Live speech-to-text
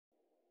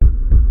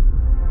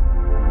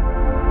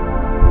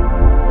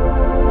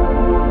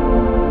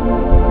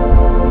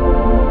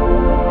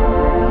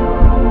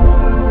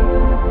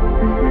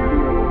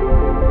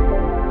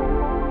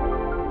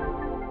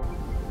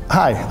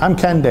Hi, I'm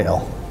Ken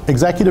Dale,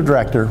 Executive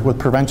Director with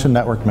Prevention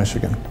Network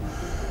Michigan.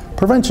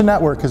 Prevention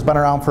Network has been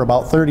around for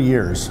about 30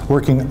 years,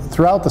 working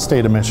throughout the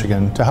state of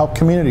Michigan to help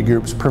community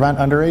groups prevent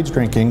underage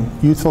drinking,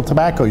 youthful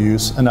tobacco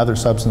use, and other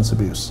substance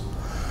abuse.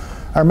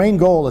 Our main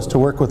goal is to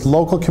work with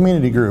local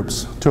community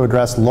groups to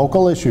address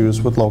local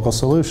issues with local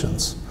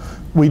solutions.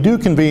 We do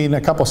convene a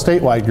couple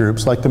statewide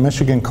groups like the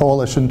Michigan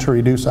Coalition to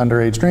Reduce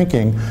Underage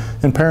Drinking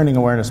and Parenting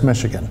Awareness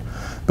Michigan.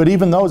 But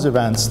even those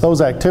events,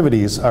 those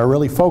activities are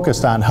really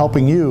focused on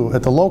helping you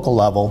at the local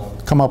level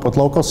come up with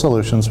local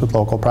solutions with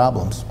local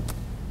problems.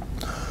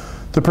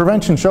 The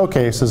Prevention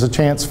Showcase is a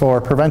chance for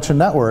Prevention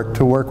Network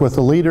to work with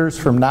the leaders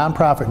from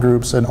nonprofit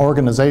groups and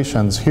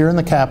organizations here in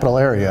the capital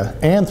area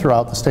and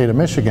throughout the state of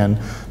Michigan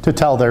to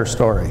tell their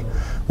story.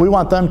 We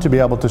want them to be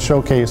able to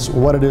showcase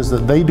what it is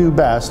that they do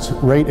best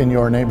right in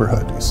your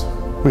neighborhoods.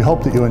 We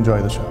hope that you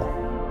enjoy the show.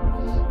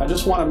 I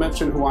just want to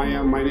mention who I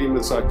am. My name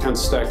is Ken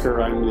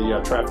Stecker. I'm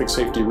the Traffic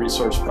Safety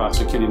Resource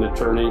Prosecuting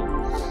Attorney.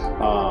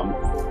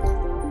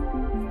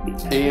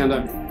 And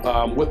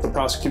I'm with the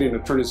Prosecuting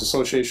Attorneys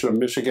Association of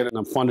Michigan, and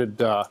I'm funded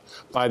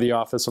by the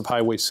Office of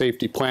Highway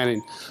Safety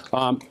Planning.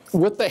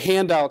 With the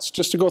handouts,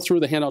 just to go through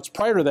the handouts,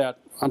 prior to that,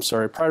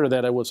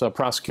 I was a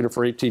prosecutor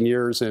for 18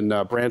 years in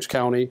Branch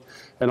County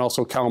and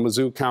also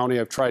Kalamazoo County.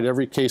 I've tried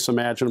every case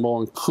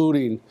imaginable,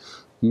 including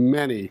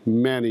many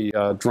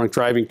drunk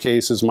driving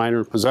cases,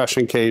 minor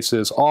possession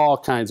cases, all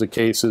kinds of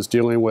cases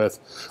dealing with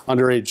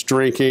underage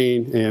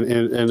drinking,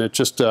 and it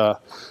just,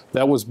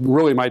 that was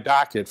really my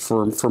docket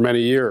for many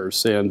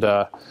years. And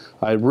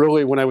I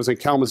really, when I was in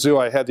Kalamazoo,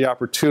 I had the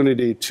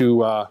opportunity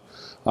to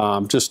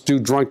just do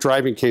drunk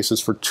driving cases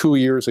for 2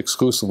 years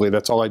exclusively.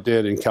 That's all I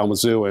did in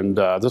Kalamazoo, and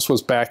this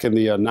was back in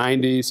the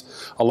 90s.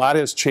 A lot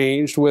has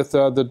changed with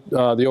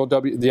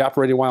the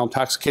operating while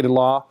intoxicated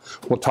law.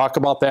 We'll talk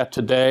about that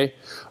today.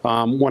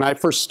 When I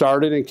first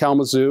started in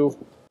Kalamazoo,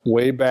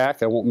 way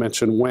back, I won't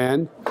mention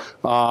when,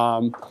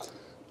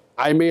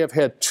 I may have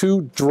had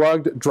 2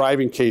 drugged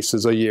driving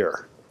cases a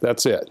year.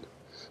 That's it.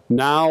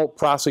 Now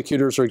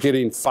prosecutors are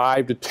getting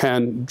 5 to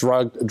 10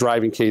 drug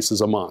driving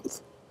cases a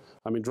month.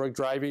 I mean, drug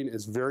driving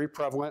is very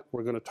prevalent.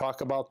 We're going to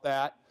talk about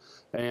that,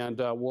 and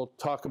we'll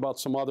talk about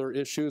some other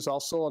issues.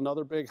 Also,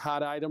 another big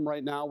hot item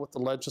right now with the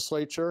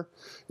legislature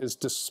is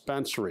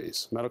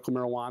dispensaries, medical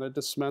marijuana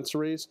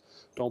dispensaries.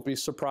 Don't be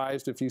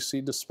surprised if you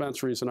see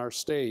dispensaries in our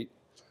state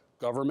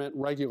government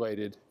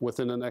regulated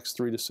within the next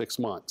 3 to 6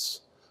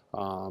 months.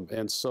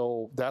 And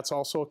so that's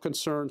also a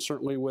concern,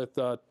 certainly with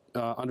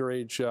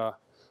underage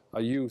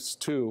use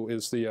too,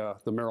 is the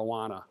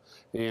marijuana.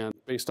 And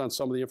based on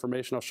some of the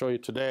information I'll show you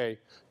today,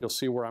 you'll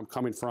see where I'm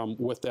coming from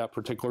with that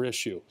particular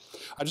issue.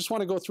 I just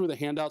want to go through the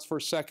handouts for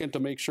a second to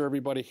make sure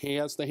everybody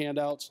has the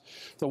handouts.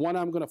 The one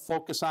I'm going to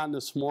focus on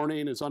this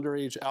morning is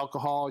underage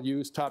alcohol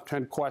use, top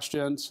 10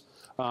 questions.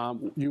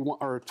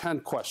 Or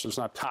 10 questions,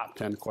 not top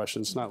 10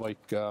 questions, not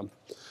like...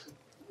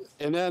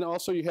 and then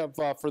also you have,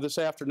 for this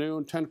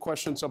afternoon, 10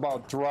 questions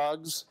about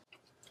drugs.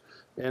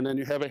 And then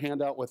you have a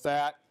handout with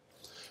that.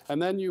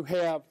 And then you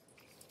have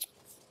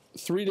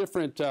 3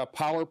 different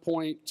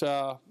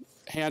PowerPoint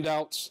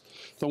handouts.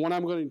 The one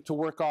I'm going to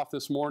work off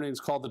this morning is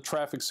called the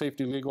Traffic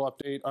Safety Legal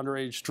Update,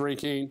 Underage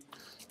Drinking.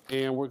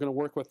 And we're going to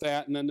work with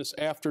that. And then this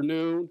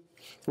afternoon,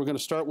 we're going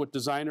to start with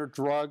designer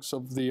drugs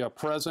of the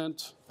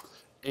present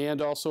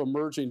and also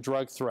emerging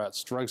drug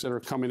threats, drugs that are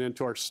coming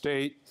into our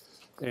state.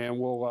 And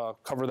we'll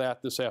cover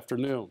that this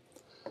afternoon.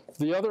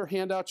 The other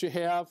handout you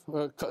have,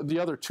 the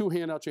other 2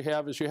 handouts you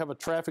have, is you have a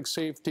traffic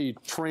safety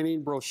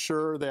training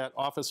brochure that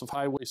Office of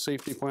Highway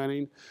Safety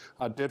Planning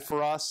did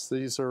for us.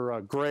 These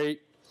are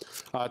great.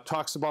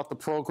 Talks about the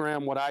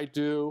program, what I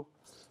do,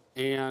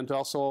 and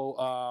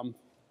also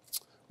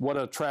what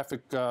a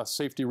traffic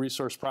safety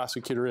resource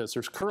prosecutor is.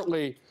 There's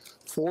currently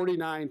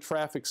 49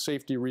 traffic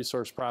safety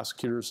resource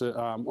prosecutors,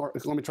 or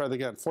let me try that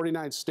again.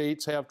 49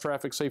 states have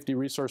traffic safety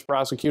resource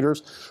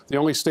prosecutors. The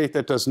only state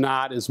that does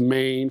not is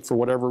Maine. For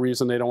whatever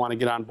reason, they don't want to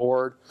get on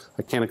board.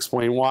 I can't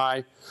explain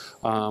why.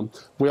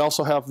 We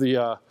also have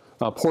the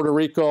Puerto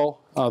Rico,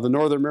 the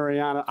Northern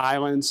Mariana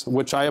Islands,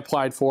 which I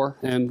applied for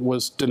and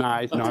was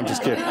denied. No, I'm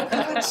just kidding.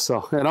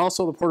 So, and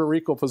also the Puerto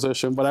Rico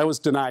position, but I was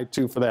denied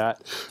too for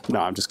that. No,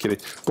 I'm just kidding.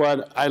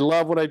 But I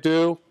love what I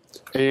do.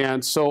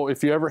 And so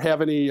if you ever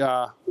have any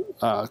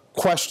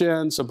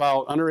questions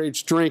about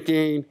underage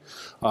drinking,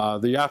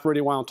 the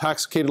operating while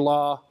intoxicated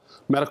law,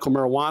 medical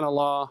marijuana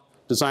law,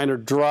 designer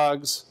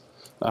drugs,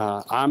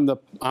 I'm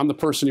the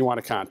person you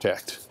want to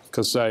contact,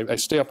 because I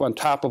stay up on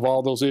top of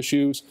all those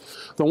issues.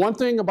 The one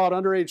thing about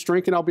underage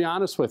drinking, I'll be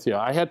honest with you,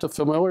 I had to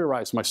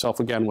familiarize myself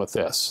again with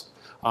this.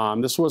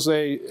 This was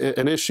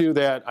an issue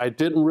that I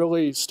didn't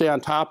really stay on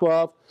top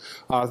of.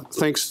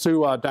 Thanks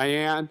to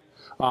Diane,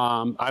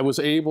 I was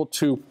able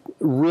to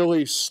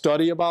really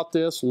study about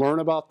this, learn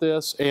about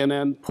this, and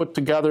then put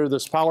together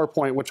this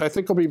PowerPoint, which I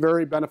think will be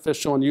very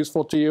beneficial and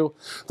useful to you.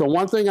 The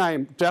one thing I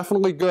am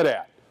definitely good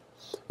at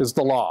is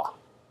the law.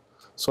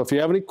 So if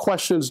you have any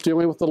questions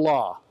dealing with the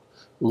law,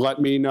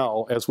 let me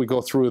know as we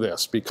go through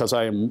this, because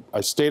I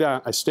stayed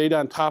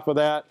on top of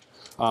that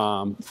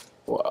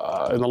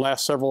in the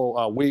last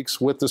several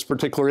weeks with this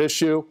particular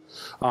issue.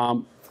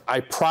 I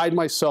pride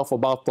myself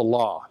about the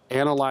law,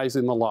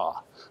 analyzing the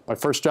law. My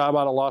first job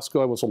out of law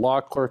school, I was a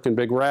law clerk in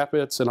Big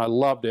Rapids, and I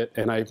loved it,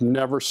 and I've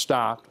never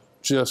stopped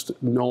just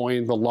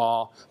knowing the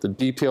law, the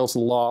details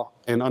of the law,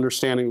 and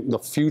understanding the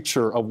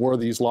future of where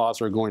these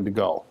laws are going to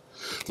go.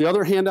 The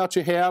other handout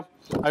you have,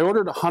 I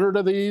ordered 100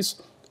 of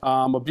these.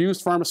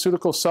 Abused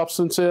pharmaceutical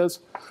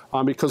substances,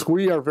 because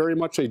we are very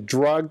much a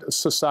drugged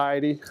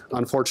society,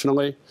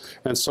 unfortunately.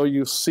 And so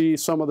you see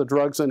some of the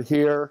drugs in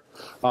here.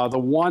 The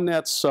one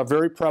that's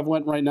very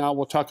prevalent right now,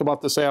 we'll talk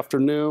about this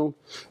afternoon,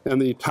 in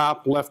the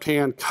top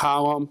left-hand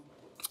column,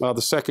 the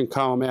second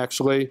column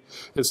actually,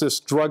 is this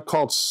drug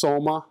called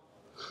Soma.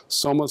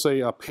 Soma is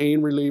a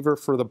pain reliever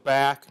for the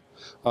back.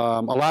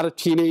 A lot of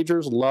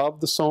teenagers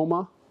love the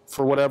Soma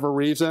for whatever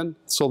reason,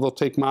 so they'll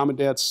take mom and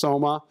dad's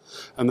Soma,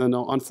 and then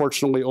they'll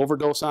unfortunately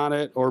overdose on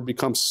it or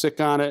become sick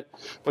on it.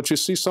 But you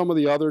see some of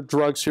the other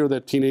drugs here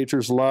that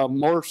teenagers love,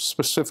 more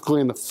specifically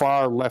in the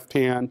far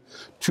left-hand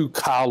two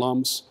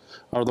columns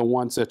are the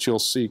ones that you'll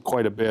see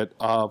quite a bit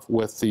of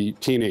with the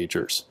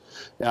teenagers.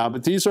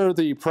 But these are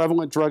the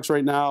prevalent drugs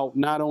right now,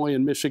 not only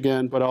in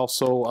Michigan, but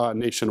also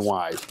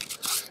nationwide.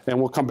 And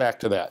we'll come back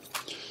to that.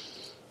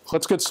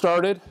 Let's get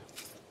started.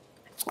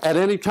 At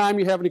any time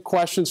you have any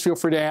questions, feel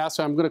free to ask.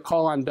 I'm going to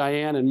call on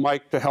Diane and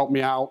Mike to help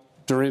me out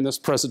during this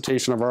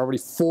presentation. I've already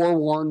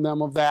forewarned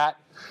them of that,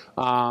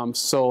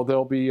 so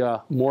they'll be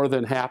more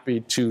than happy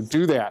to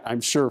do that,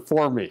 I'm sure,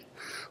 for me.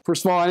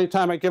 First of all,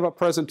 anytime I give a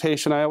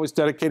presentation, I always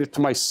dedicate it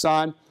to my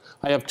son.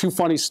 I have two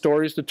funny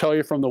stories to tell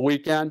you from the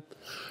weekend.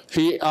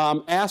 He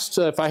asked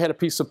if I had a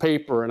piece of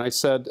paper, and I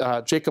said,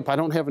 Jacob, I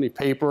don't have any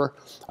paper.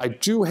 I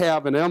do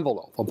have an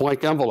envelope, a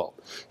blank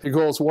envelope. He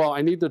goes, well,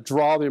 I need to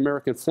draw the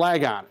American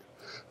flag on it.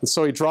 And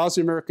so he draws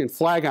the American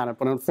flag on it,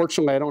 but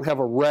unfortunately I don't have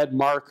a red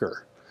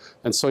marker.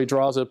 And so he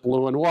draws it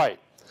blue and white.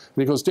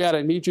 And he goes, Dad,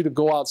 I need you to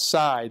go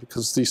outside,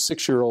 because these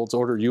 6-year-olds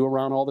order you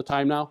around all the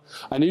time now.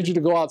 I need you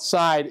to go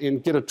outside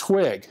and get a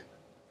twig.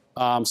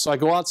 So I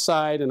go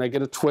outside and I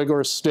get a twig or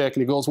a stick,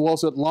 and he goes, well,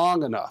 is it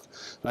long enough?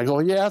 And I go,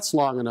 yeah, it's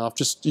long enough,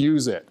 just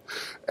use it.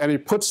 And he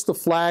puts the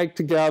flag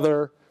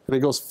together, and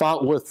he goes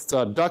with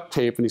duct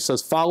tape, and he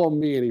says, follow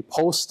me, and he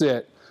posts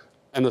it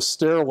in the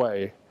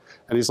stairway.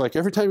 And he's like,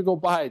 every time you go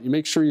by it, you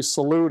make sure you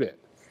salute it.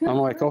 I'm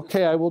like,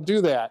 okay, I will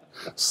do that.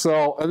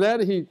 So, and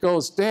then he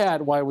goes,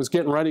 Dad, while I was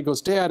getting ready, he goes,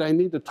 Dad, I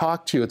need to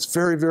talk to you. It's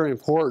very, very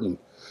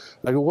important.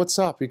 And I go, what's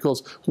up? He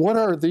goes, what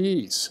are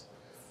these?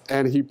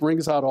 And he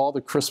brings out all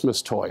the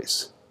Christmas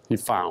toys he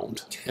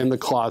found in the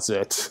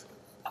closet.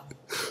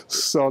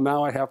 So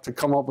now I have to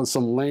come up with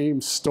some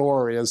lame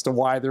story as to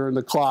why they're in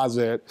the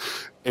closet,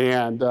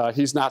 and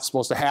he's not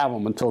supposed to have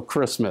them until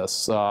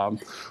Christmas.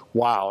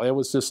 Wow, it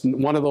was just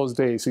one of those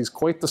days. He's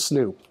quite the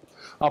snoop.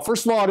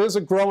 First of all, it is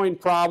a growing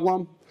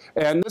problem,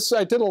 and this,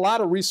 I did a lot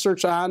of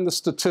research on the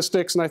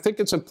statistics, and I think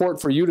it's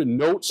important for you to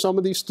note some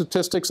of these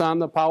statistics on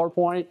the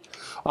PowerPoint.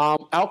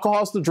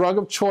 Alcohol is the drug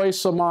of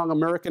choice among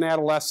American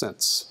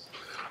adolescents.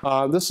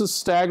 This is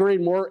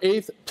staggering. More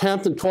 8th,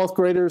 10th, and 12th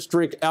graders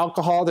drink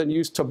alcohol than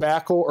use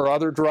tobacco or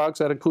other drugs.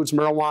 That includes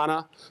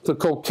marijuana, the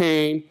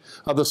cocaine,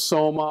 the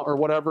Soma, or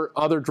whatever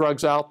other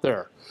drugs out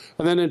there.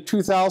 And then in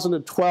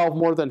 2012,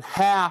 more than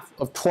half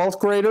of 12th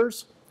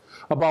graders,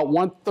 about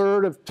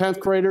 1/3 of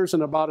 10th graders,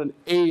 and about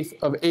 1/8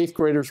 of 8th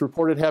graders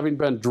reported having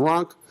been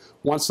drunk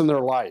once in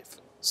their life.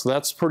 So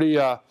that's pretty,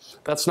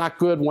 that's not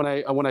good when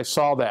I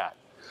saw that.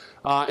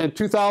 In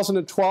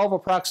 2012,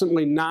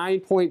 approximately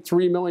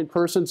 9.3 million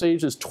persons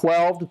ages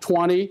 12 to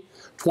 20,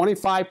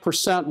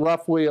 25%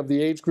 roughly of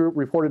the age group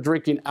reported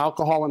drinking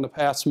alcohol in the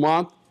past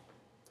month.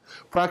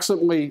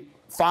 Approximately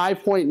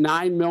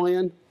 5.9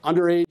 million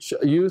underage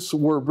youths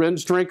were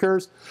binge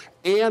drinkers,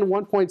 and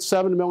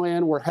 1.7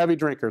 million were heavy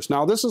drinkers.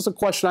 Now, this is a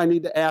question I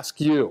need to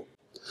ask you.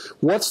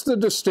 What's the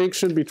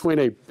distinction between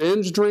a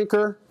binge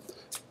drinker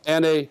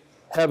and a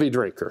heavy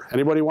drinker?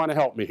 Anybody want to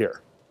help me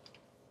here?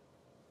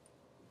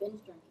 Binge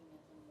drinking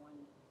is in one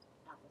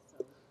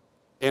episode.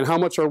 And how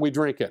much are we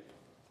drinking?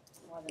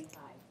 More than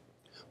 5.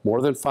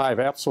 More than 5,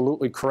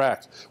 absolutely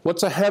correct.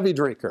 What's a heavy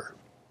drinker?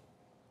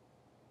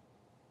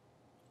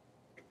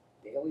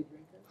 Daily drinker?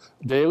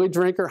 Daily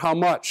drinker, how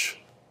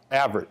much?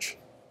 Average?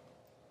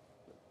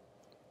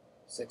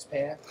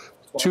 6-pack?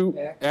 2,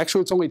 12-pack?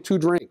 actually it's only 2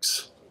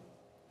 drinks.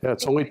 Yeah,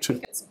 it's only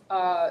 2. It's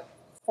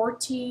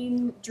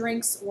 14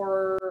 drinks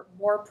were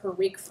more per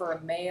week for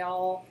a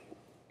male,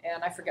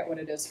 and I forget what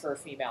it is for a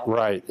female.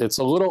 Right, it's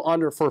a little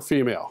under for a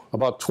female,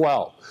 about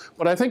 12.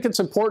 But I think it's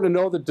important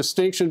to know the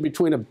distinction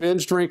between a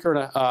binge drinker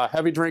and a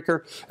heavy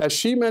drinker. As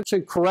she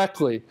mentioned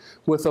correctly,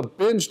 with a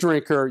binge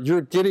drinker,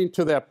 you're getting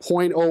to that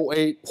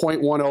 0.08,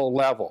 0.10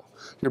 level.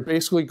 You're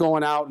basically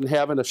going out and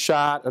having a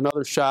shot, and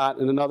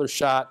another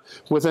shot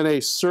within a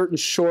certain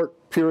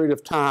short period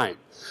of time.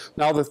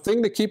 Now, the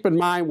thing to keep in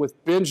mind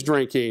with binge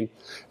drinking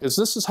is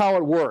this is how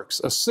it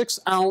works. A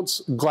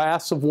 6-ounce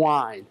glass of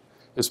wine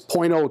is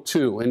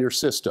 0.02 in your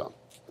system.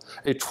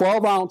 A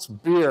 12-ounce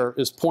beer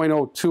is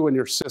 0.02 in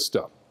your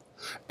system.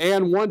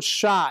 And one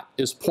shot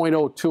is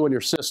 0.02 in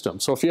your system.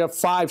 So if you have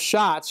 5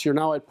 shots, you're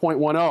now at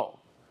 0.10.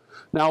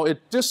 Now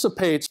it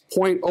dissipates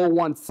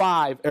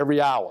 0.015 every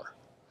hour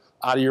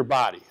out of your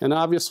body. And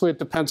obviously it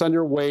depends on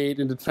your weight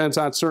and it depends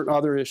on certain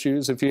other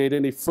issues if you ate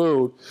any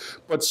food.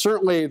 But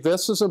certainly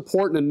this is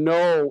important to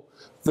know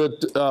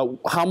that,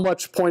 how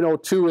much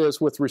 0.02 is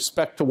with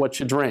respect to what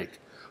you drink.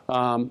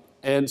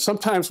 And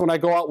sometimes when I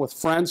go out with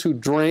friends who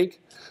drink,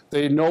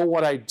 they know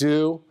what I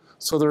do.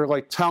 So they're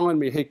like telling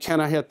me, hey,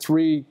 Ken, I had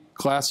 3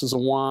 glasses of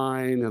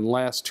wine in the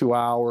last 2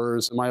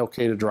 hours. Am I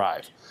okay to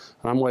drive?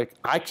 And I'm like,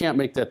 I can't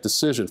make that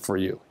decision for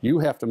you. You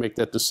have to make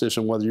that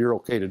decision whether you're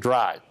okay to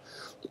drive.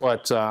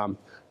 But,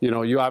 you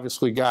know, you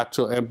obviously got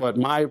to, but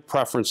my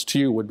preference to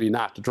you would be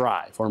not to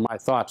drive, or my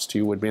thoughts to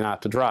you would be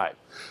not to drive.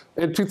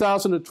 In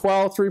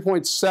 2012,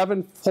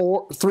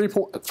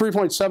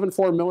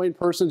 3.74 million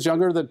persons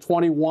younger than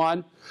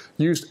 21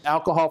 used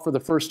alcohol for the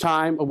first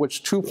time, of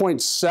which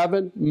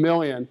 2.7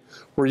 million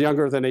were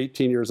younger than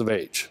 18 years of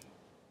age.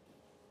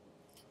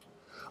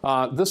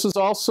 This is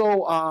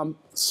also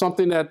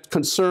something that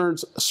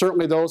concerns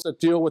certainly those that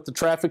deal with the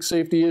traffic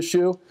safety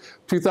issue.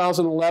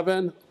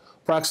 2011,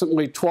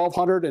 approximately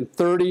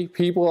 1,230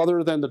 people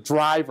other than the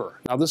driver.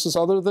 Now this is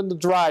other than the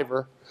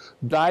driver,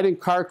 died in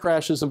car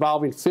crashes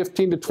involving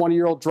 15 to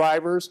 20-year-old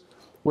drivers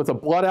with a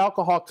blood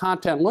alcohol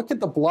content. Look at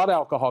the blood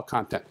alcohol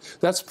content.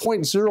 That's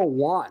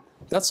 0.01.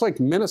 That's like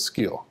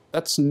minuscule.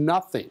 That's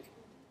nothing.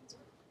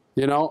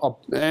 You know,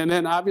 and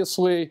then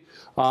obviously,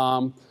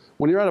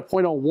 when you're at a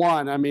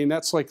 0.01, I mean,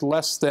 that's like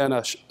less than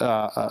that's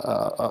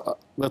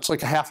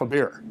like a half a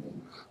beer.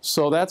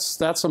 So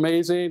that's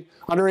amazing.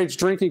 Underage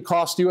drinking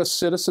cost U.S.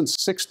 citizens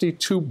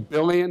 $62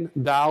 billion.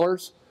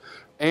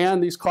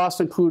 And these costs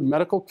include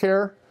medical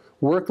care,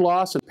 work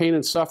loss, and pain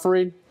and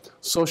suffering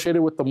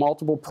associated with the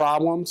multiple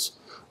problems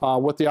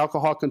with the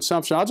alcohol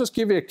consumption. I'll just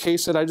give you a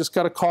case that I just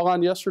got a call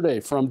on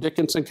yesterday from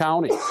Dickinson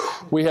County.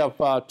 We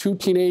have 2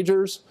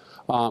 teenagers.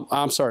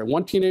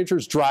 One teenager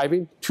is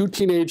driving. 2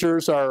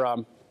 teenagers are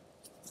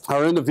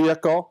in the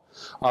vehicle.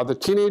 The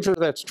teenager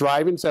that's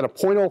driving is at a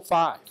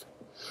 0.05.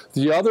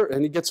 The other,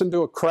 and he gets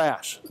into a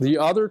crash. The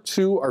other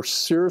 2 are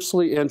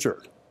seriously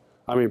injured.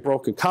 I mean,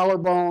 broken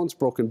collarbones,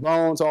 broken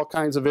bones, all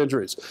kinds of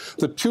injuries.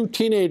 The 2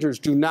 teenagers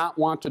do not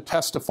want to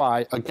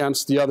testify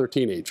against the other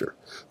teenager.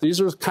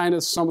 These are kind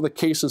of some of the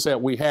cases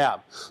that we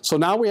have. So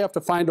now we have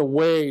to find a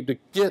way to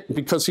get,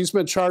 because he's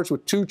been charged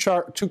with 2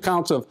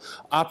 counts of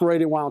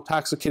operating while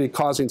intoxicated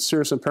causing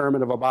serious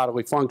impairment of a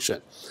bodily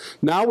function.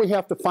 Now we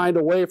have to find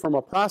a way from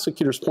a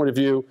prosecutor's point of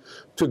view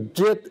to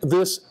get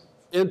this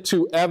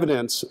into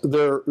evidence,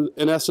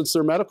 in essence,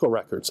 their medical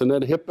records. And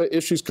then HIPAA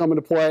issues come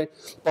into play.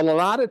 But a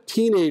lot of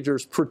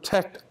teenagers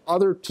protect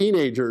other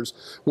teenagers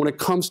when it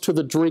comes to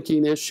the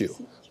drinking issue.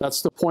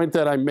 That's the point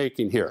that I'm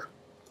making here.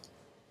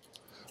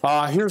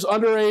 Here's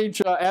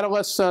underage.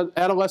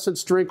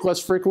 Adolescents drink less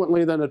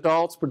frequently than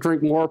adults, but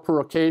drink more per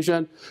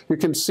occasion. You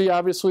can see,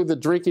 obviously, the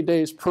drinking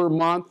days per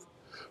month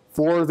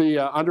for the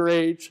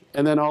underage,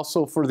 and then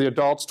also for the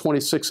adults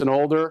 26 and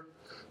older.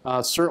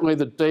 Certainly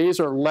the days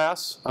are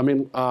less, I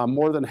mean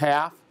more than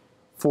half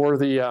for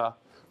the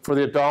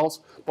adults.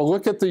 But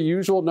look at the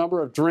usual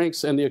number of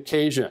drinks and the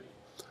occasion.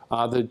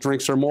 The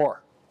drinks are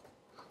more.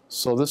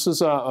 So this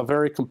is a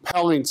very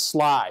compelling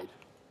slide.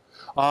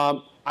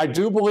 I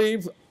do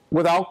believe,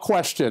 without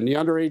question, the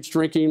underage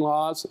drinking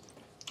laws,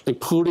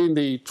 including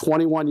the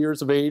 21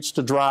 years of age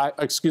to drink,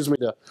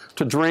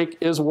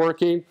 is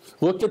working.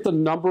 Look at the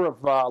number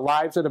of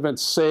lives that have been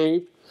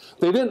saved.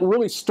 They didn't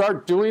really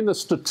start doing the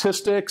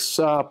statistics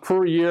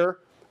per year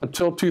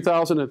until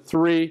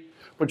 2003,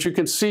 but you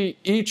can see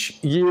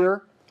each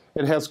year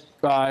it has,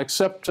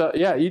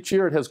 each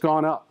year it has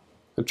gone up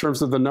in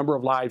terms of the number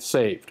of lives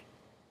saved.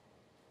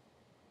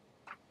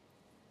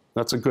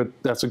 That's a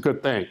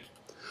good thing.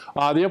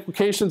 The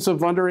implications of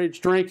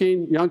underage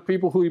drinking: young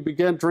people who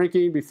begin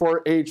drinking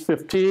before age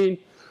 15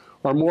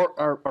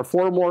 are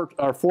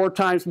 4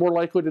 times more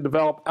likely to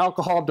develop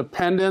alcohol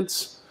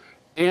dependence,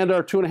 and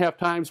are 2.5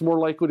 times more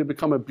likely to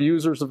become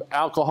abusers of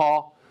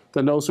alcohol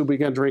than those who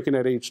begin drinking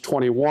at age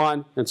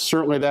 21. And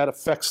certainly that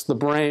affects the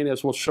brain,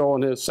 as we'll show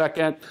in a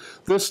second.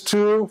 This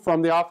too,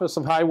 from the Office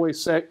of Highway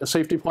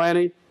Safety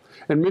Planning.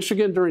 In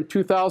Michigan during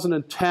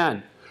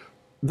 2010,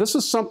 this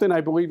is something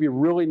I believe you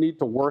really need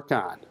to work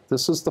on.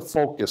 This is the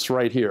focus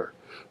right here.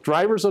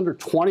 Drivers under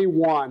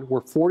 21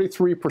 were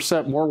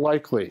 43% more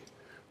likely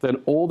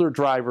than older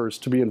drivers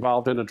to be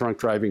involved in a drunk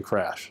driving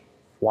crash.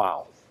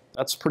 Wow,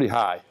 that's pretty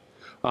high.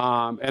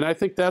 And I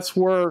think that's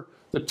where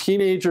the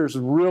teenagers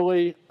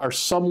really are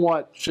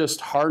somewhat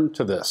just hardened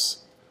to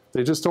this.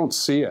 They just don't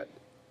see it.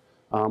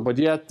 But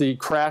yet the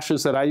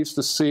crashes that I used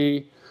to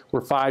see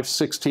where 5,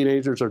 6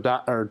 teenagers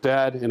are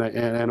dead in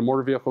a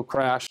motor vehicle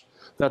crash,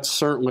 that's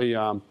certainly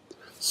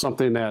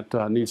something that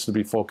needs to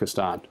be focused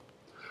on.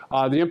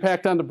 The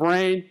impact on the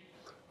brain,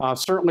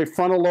 Certainly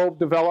frontal lobe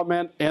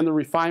development and the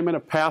refinement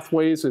of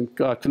pathways and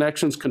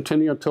connections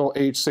continue until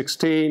age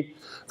 16.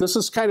 This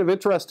is kind of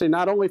interesting,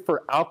 not only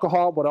for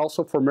alcohol, but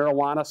also for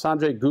marijuana.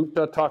 Sanjay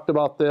Gupta talked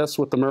about this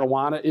with the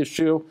marijuana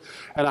issue.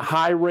 And a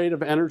high rate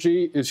of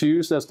energy is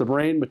used as the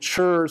brain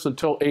matures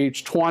until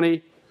age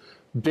 20.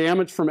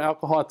 Damage from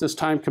alcohol at this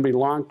time can be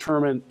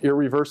long-term and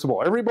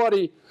irreversible.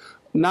 Everybody,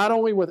 not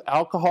only with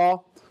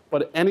alcohol,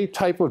 but any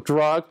type of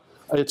drug.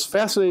 It's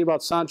fascinating about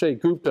Sanjay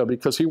Gupta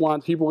because he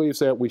believes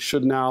that we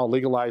should now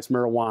legalize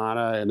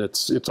marijuana and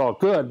it's all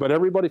good, but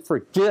everybody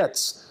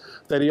forgets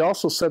that he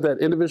also said that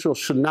individuals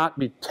should not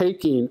be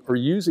taking or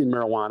using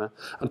marijuana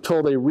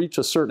until they reach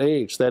a certain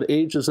age. That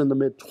age is in the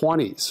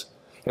mid-20s.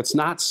 It's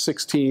not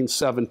 16,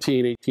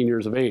 17, 18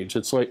 years of age.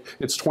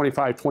 It's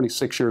 25,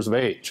 26 years of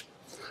age.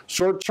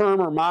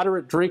 Short-term or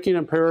moderate drinking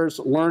impairs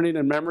learning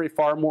and memory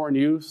far more in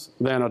youth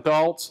than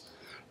adults.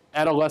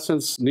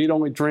 Adolescents need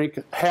only drink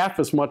half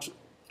as much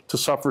to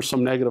suffer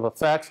some negative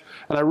effects.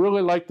 And I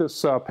really like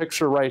this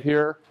picture right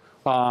here.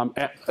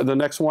 The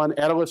next one,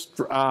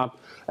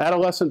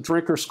 adolescent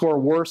drinkers score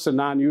worse than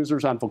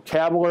non-users on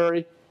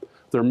vocabulary.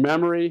 Their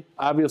memory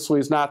obviously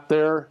is not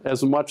there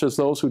as much as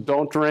those who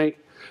don't drink.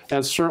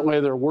 And certainly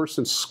they're worse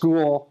in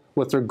school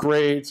with their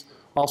grades,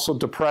 also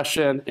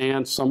depression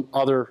and some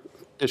other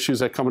issues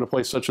that come into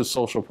play such as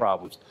social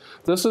problems.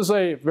 This is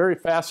a very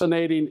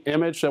fascinating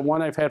image, that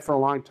one I've had for a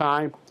long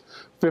time.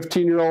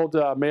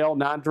 15-year-old male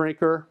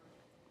non-drinker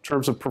in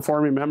terms of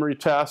performing memory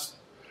tests,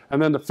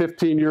 and then the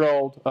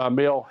 15-year-old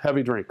male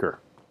heavy drinker.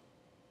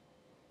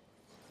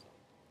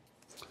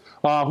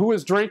 Who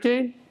is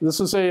drinking? This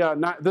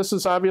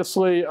is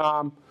obviously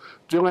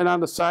dealing on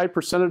the side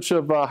percentage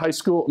of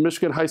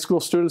Michigan high school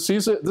students.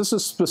 This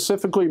is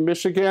specifically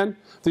Michigan.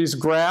 These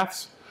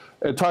graphs,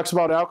 it talks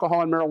about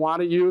alcohol and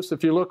marijuana use.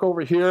 If you look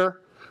over here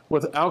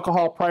with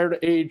alcohol prior to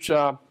age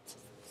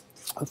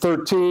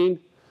 13,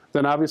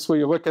 then obviously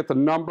you look at the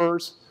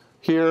numbers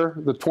here,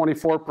 the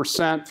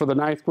 24% for the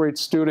 9th grade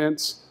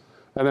students,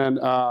 and then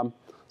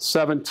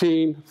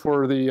 17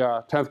 for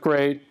the 10th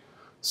grade,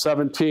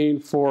 17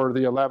 for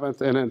the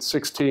 11th, and then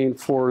 16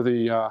 for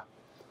the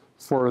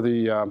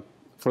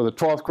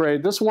 12th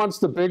grade. This one's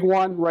the big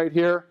one right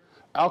here,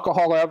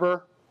 alcohol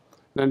ever.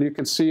 Then you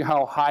can see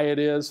how high it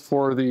is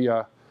for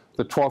the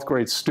 12th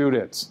grade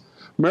students.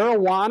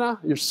 Marijuana,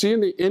 you're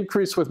seeing the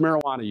increase with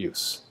marijuana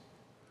use.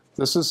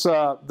 This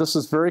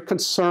is very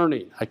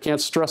concerning. I can't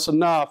stress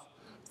enough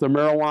the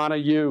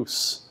marijuana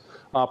use.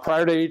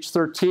 Prior to age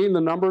 13,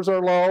 the numbers are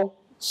low,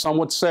 some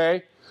would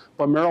say,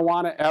 but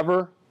marijuana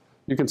ever,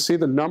 you can see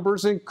the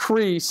numbers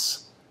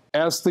increase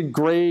as the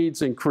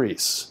grades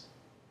increase.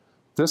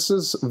 This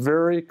is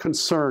very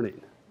concerning.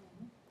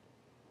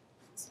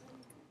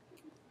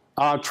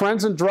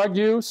 Trends in drug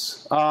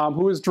use,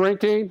 who is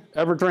drinking,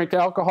 ever drank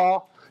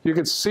alcohol? You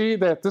can see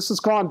that this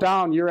has gone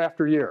down year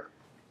after year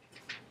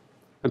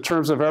in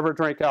terms of ever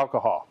drank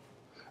alcohol.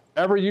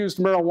 Ever used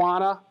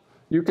marijuana?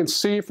 You can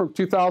see from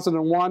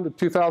 2001 to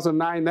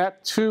 2009,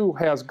 that too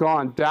has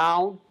gone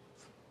down.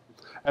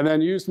 And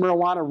then used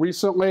marijuana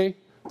recently,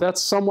 that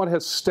somewhat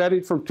has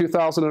steadied from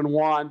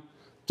 2001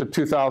 to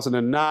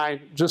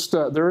 2009. Just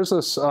there is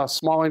a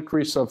small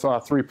increase of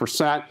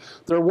 3%.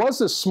 There was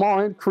this small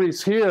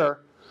increase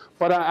here,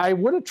 but I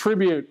would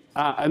attribute,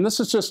 and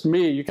this is just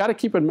me, you got to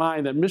keep in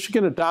mind that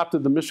Michigan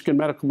adopted the Michigan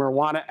Medical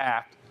Marijuana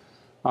Act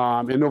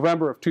in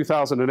November of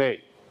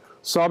 2008.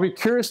 So I'll be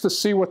curious to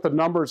see what the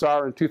numbers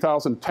are in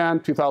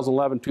 2010,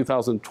 2011,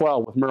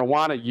 2012 with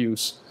marijuana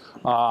use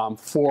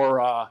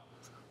for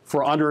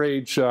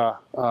underage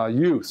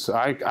use.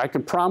 I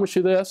can promise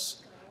you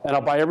this, and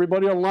I'll buy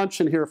everybody a lunch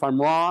in here if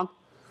I'm wrong,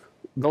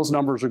 those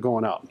numbers are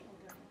going up.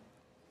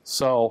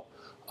 So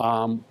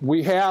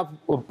we have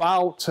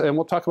about, and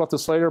we'll talk about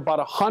this later, about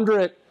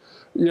 100,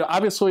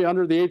 obviously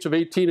under the age of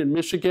 18 in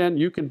Michigan,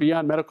 you can be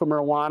on medical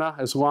marijuana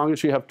as long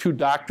as you have 2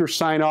 doctors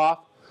sign off.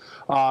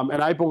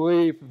 And I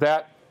believe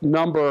that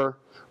number,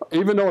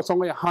 even though it's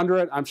only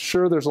 100, I'm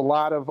sure there's a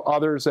lot of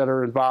others that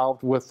are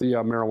involved with the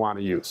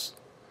marijuana use.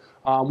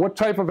 What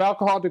type of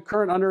alcohol do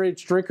current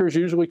underage drinkers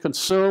usually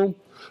consume?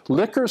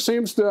 Liquor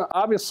seems to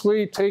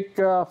obviously take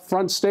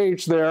front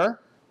stage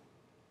there.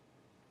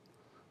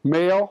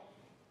 Male,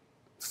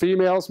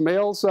 females,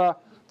 males. The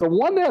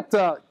one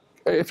that,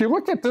 if you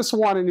look at this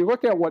one and you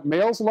look at what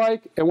males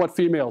like and what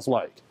females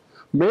like,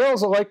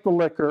 males like the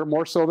liquor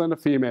more so than the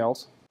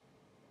females.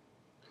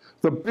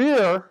 The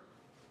beer,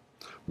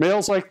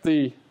 males like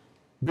the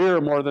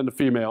beer more than the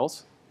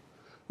females.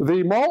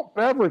 The malt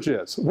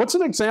beverages. What's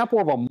an example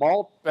of a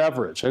malt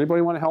beverage?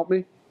 Anybody want to help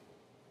me?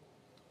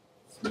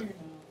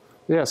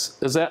 Yes,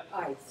 is that?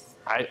 Ice.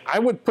 I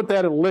would put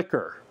that in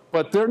liquor.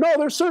 But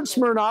there's certain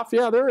Smirnoff.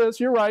 Yeah, there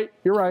is. You're right.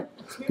 You're right.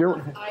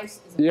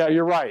 Yeah,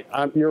 you're right.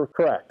 You're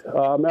correct.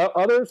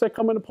 Others that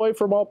come into play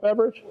for malt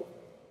beverage?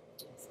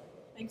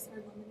 Mike's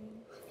Hard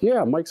Lemonade.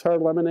 Yeah, Mike's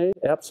Hard Lemonade.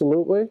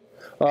 Absolutely.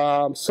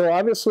 So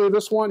obviously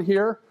this one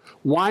here,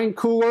 wine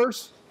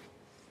coolers,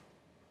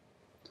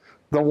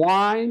 the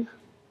wine,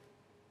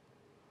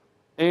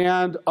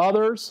 and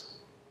others,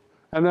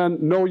 and then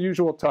no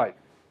usual type.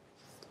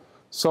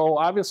 So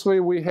obviously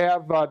we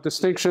have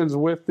distinctions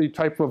with the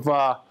type of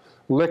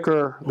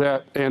liquor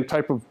that and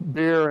type of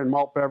beer and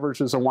malt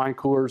beverages and wine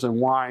coolers and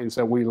wines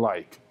that we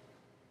like.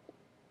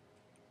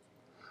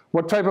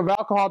 What type of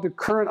alcohol do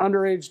current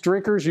underage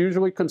drinkers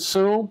usually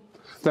consume?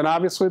 Then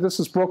obviously this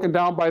is broken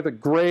down by the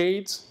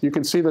grades. You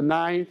can see the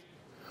 9th,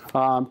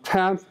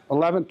 10th,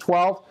 11th,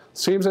 12th.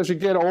 Seems as you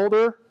get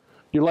older,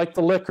 you like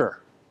the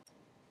liquor.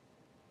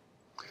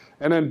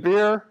 And then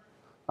beer,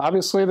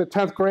 obviously the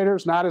 10th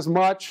graders, not as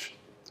much.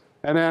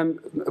 And then,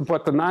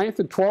 but the 9th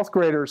and 12th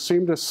graders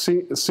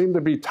seem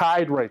to be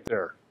tied right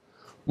there.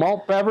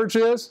 Malt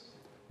beverages,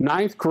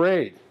 9th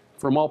grade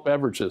for malt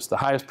beverages, the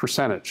highest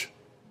percentage.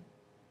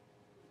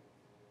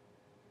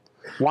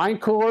 Wine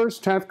coolers,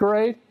 10th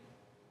grade.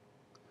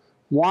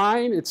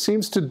 Wine, it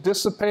seems to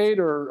dissipate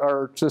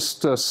or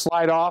just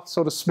slide off,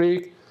 so to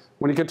speak,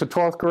 when you get to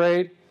 12th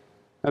grade.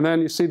 And then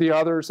you see the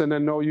others, and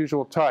then no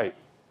usual type.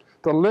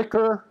 The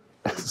liquor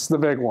is the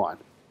big one.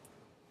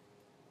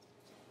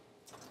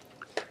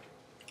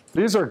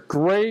 These are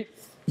great,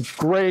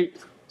 great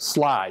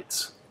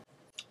slides.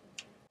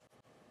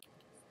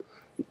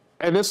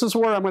 And this is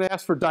where I'm going to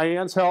ask for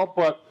Diane's help,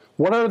 but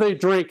what are they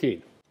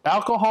drinking?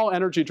 Alcohol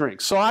energy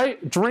drinks. So I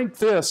drink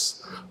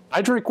this.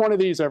 I drink one of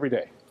these every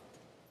day.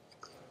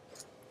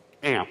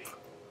 AMP.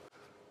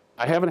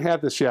 I haven't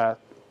had this yet.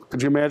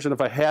 Could you imagine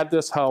if I had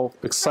this, how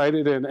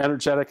excited and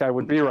energetic I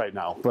would be right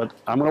now? But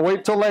I'm going to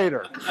wait till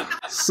later.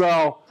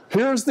 So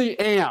here's the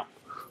AMP.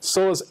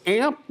 So is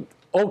AMP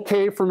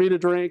okay for me to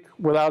drink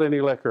without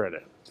any liquor in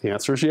it? The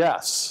answer is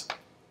yes.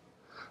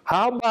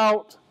 How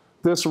about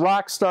this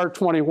Rockstar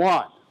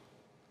 21?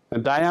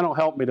 And Diane will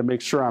help me to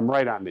make sure I'm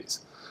right on these.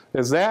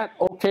 Is that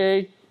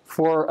okay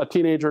for a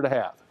teenager to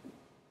have?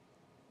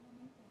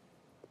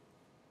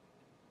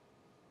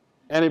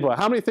 Anybody?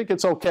 How many think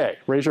it's okay?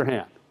 Raise your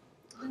hand.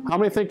 How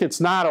many think it's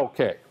not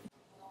okay?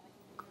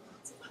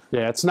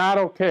 Yeah, it's not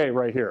okay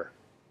right here.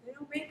 They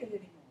don't make it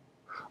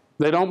anymore.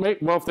 They don't make,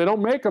 well, if they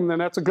don't make them, then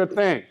that's a good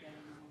thing.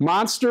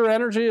 Monster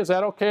Energy, is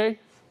that okay?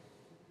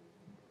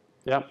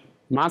 Yep,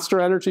 Monster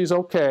Energy is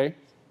okay.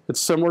 It's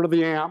similar to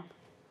the AMP.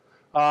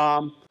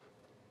 How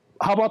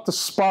about the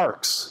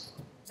Sparks?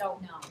 No.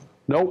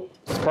 Nope,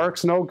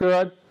 Sparks no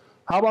good.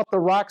 How about the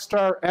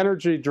Rockstar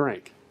Energy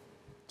drink?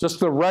 Just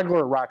the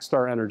regular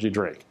Rockstar Energy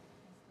drink.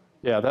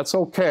 Yeah, that's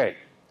okay.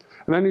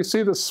 And then you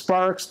see the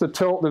Sparks, the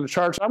Tilt, and the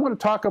Charge. I'm going to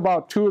talk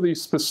about two of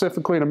these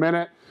specifically in a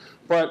minute.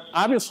 But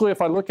obviously,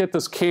 if I look at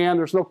this can,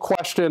 there's no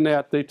question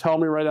that they tell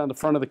me right on the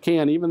front of the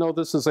can, even though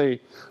this is a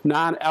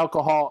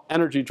non-alcohol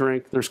energy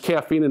drink, there's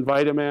caffeine and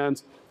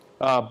vitamins,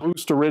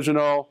 Boost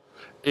Original,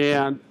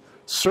 and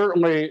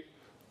certainly,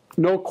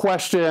 no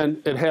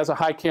question, it has a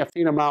high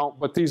caffeine amount.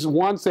 But these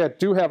ones that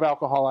do have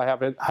alcohol, I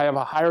have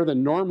a higher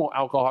than normal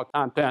alcohol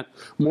content,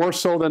 more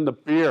so than the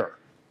beer.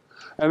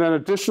 And then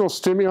additional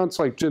stimulants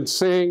like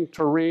ginseng,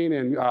 taurine,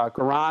 and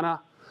guarana.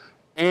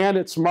 And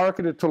it's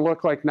marketed to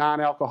look like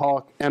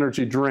non-alcoholic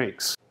energy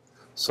drinks.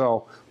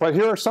 So, but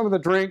here are some of the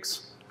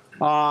drinks.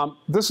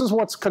 This is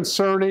what's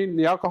concerning.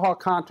 The alcohol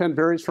content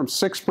varies from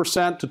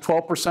 6% to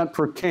 12%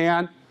 per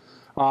can.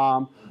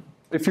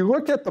 If you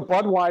look at the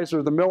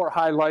Budweiser, the Miller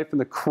High Life,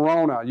 and the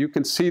Corona, you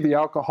can see the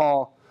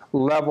alcohol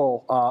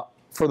level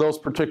for those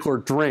particular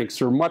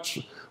drinks are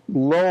much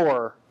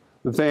lower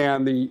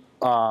than the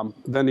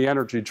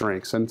energy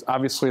drinks. And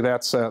obviously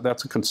that's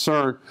a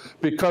concern,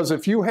 because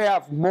if you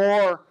have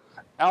more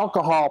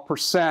alcohol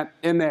percent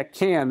in that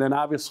can, then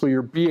obviously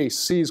your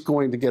BAC is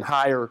going to get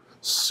higher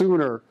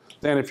sooner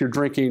than if you're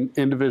drinking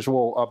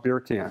individual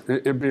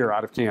beer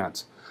out of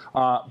cans.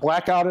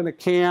 Blackout in a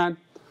can.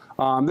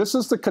 This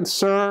is the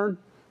concern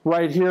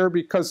right here,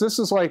 because this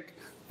is like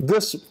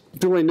this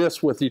doing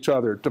this with each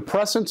other.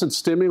 Depressants and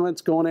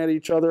stimulants going at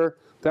each other.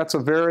 That's a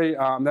very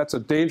that's a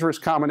dangerous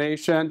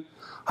combination.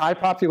 High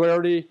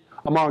popularity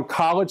among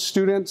college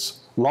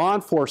students, law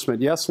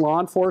enforcement. Yes, law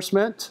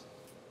enforcement.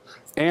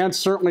 And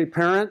certainly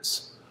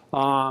parents.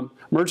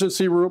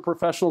 Emergency room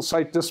professionals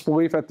cite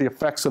disbelief at the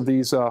effects of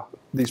these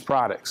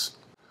products.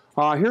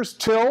 Here's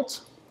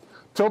Tilt.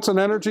 Tilt's an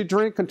energy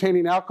drink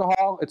containing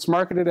alcohol. It's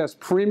marketed as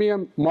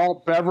premium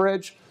malt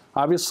beverage.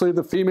 Obviously,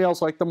 the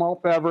females like the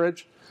malt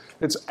beverage.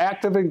 Its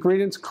active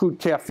ingredients include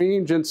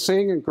caffeine,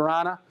 ginseng, and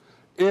guarana.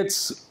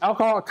 Its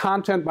alcohol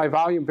content by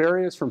volume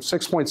varies from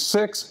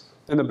 6.6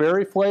 in the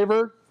berry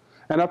flavor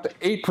and up to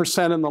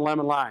 8% in the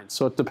lemon lime.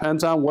 So it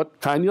depends on what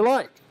kind you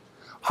like.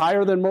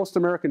 Higher than most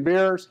American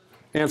beers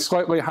and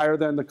slightly higher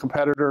than the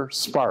competitor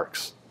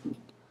Sparks.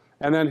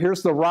 And then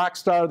here's the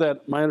Rockstar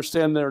that my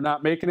understanding they're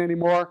not making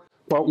anymore.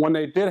 But when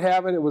they did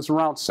have it, it was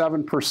around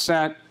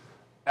 7%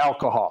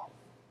 alcohol.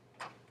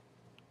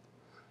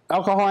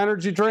 Alcohol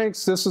energy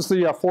drinks, this is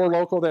the Four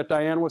Loko that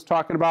Diane was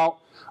talking about.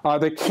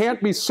 They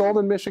can't be sold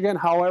in Michigan.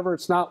 However,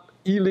 it's not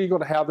illegal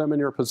to have them in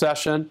your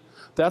possession.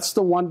 That's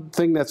the one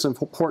thing that's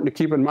important to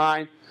keep in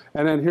mind.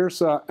 And then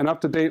here's an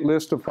up-to-date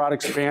list of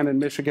products banned in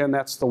Michigan.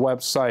 That's the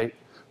website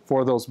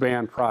for those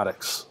banned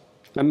products.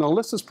 And the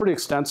list is pretty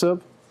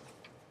extensive.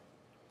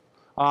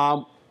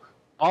 Also,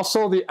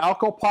 the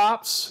Alco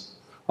Pops.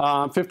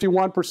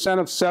 51%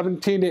 of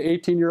 17 to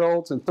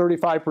 18-year-olds and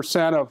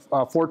 35%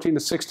 of 14 to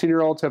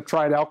 16-year-olds have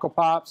tried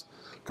alcopops,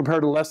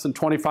 compared to less than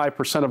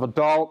 25% of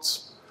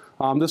adults.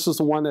 This is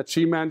the one that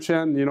she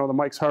mentioned, you know, the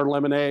Mike's Hard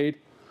Lemonade.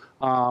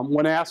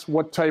 When asked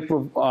what type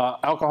of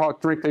alcoholic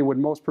drink they would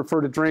most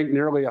prefer to drink,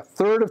 nearly a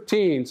third of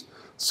teens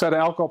said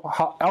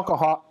alcopops,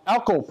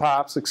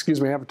 excuse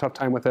me, I have a tough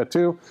time with that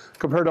too,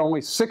 compared to only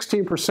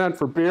 16%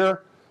 for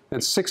beer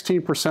and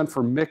 16%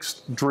 for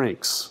mixed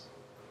drinks.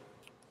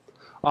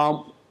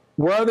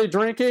 Where are they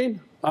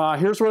drinking?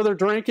 Here's where they're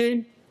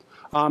drinking,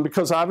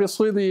 because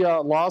obviously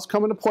the laws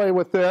come into play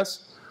with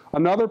this.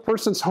 Another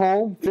person's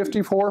home,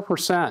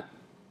 54%.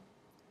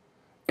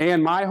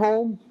 And my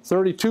home,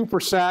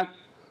 32%.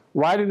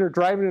 Riding or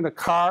driving in a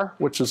car,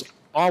 which is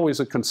always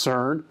a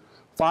concern,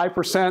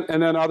 5%,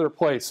 and then other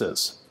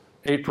places,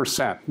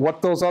 8%.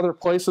 What those other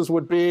places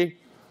would be,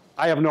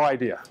 I have no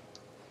idea.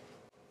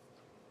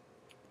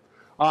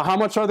 How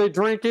much are they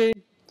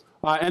drinking?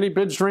 Any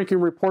binge drinking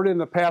reported in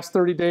the past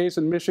 30 days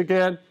in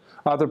Michigan?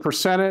 The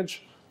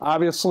percentage,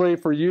 obviously,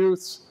 for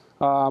youths,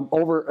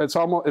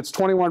 it's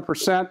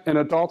 21%, and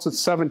adults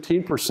it's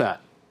 17%.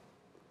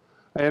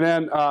 And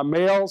then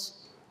males,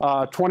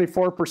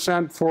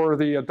 24% for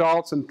the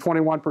adults and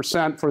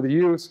 21% for the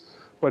youths.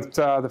 But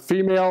the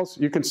females,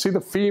 you can see the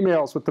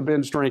females with the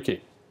binge drinking.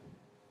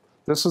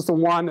 This is the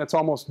one that's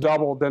almost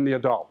double than the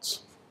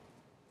adults.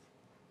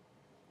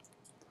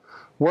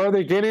 Where are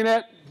they getting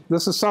it?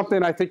 This is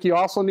something I think you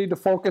also need to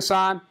focus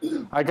on.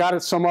 I got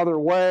it some other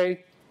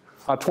way,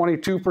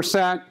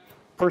 22%.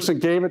 Person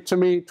gave it to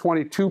me,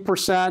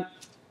 22%.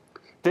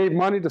 Gave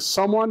money to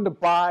someone to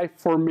buy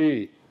for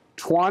me,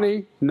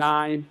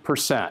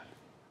 29%.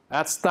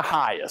 That's the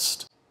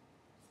highest.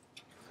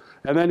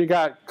 And then you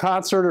got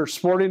concert or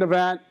sporting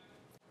event.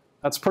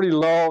 That's pretty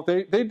low.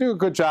 They do a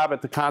good job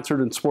at the concert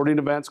and sporting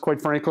events,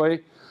 quite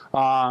frankly.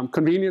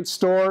 Convenience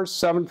stores,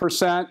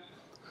 7%.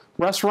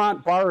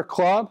 Restaurant, bar, or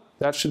club,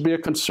 that should be a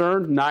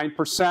concern,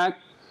 9%.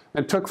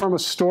 And took from a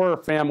store or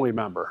family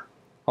member,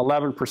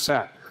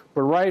 11%.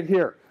 But right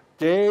here,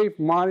 gave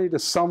money to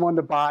someone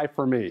to buy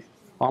for me,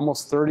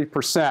 almost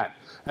 30%.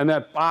 And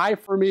that buy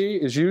for me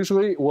is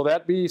usually, will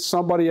that be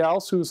somebody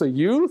else who's a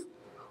youth,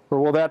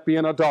 or will that be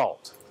an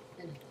adult?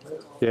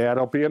 Yeah,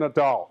 it'll be an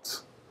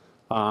adult.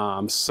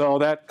 So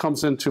that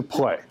comes into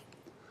play.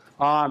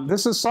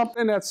 This is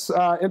something that's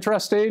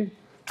interesting.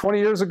 20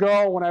 years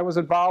ago, when I was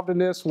involved in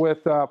this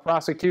with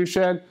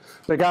prosecution,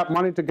 they got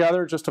money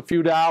together, just a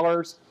few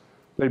dollars.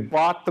 They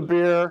bought the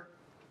beer,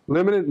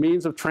 limited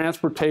means of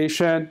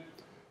transportation.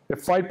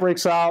 If fight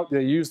breaks out,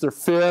 they use their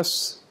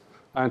fists.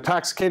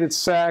 Intoxicated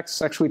sex,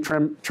 sexually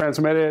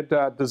transmitted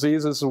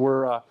diseases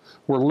were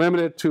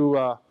limited to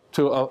a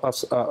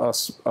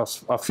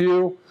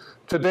few.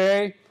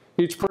 Today,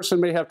 each person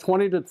may have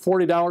 $20 to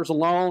 $40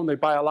 alone. They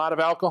buy a lot of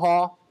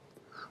alcohol.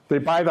 They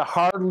buy the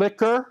hard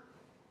liquor,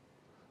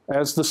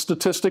 as the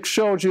statistics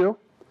showed you.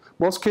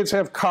 Most kids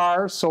have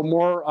cars, so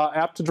more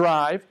apt to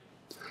drive.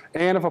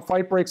 And if a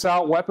fight breaks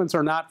out, weapons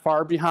are not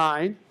far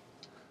behind.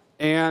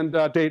 And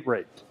date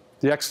rape,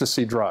 the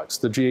ecstasy drugs,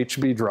 the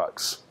GHB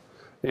drugs.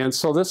 And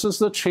so this is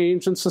the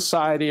change in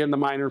society and the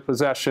minor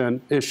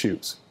possession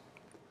issues.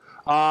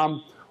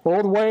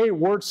 Old way,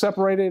 words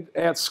separated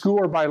at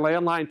school or by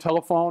landline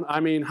telephone. I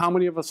mean, how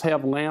many of us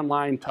have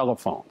landline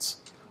telephones?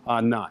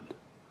 None.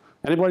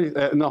 Anybody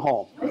in the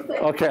home?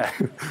 Okay,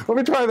 let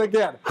me try that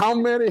again. How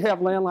many have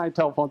landline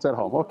telephones at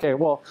home? Okay,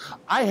 well,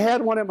 I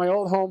had one at my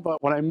old home,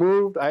 but when I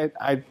moved,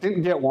 I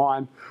didn't get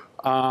one.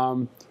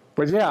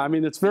 But yeah, I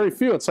mean, it's very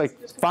few. It's like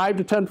 5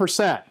 to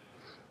 10%.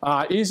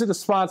 Easy to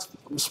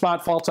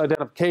spot false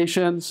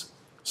identifications,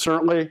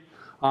 certainly.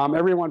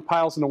 Everyone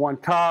piles into one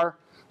car.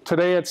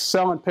 Today it's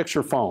cell and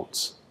picture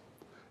phones.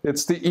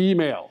 It's the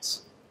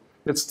emails.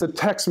 It's the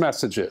text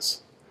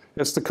messages.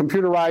 It's the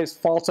computerized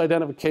false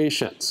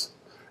identifications.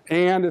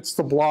 And it's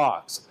the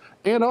blogs.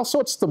 And also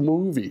it's the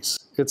movies.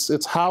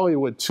 It's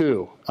Hollywood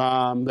too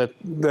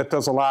that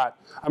does a lot.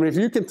 I mean, if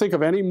you can think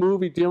of any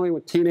movie dealing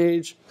with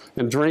teenagers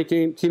and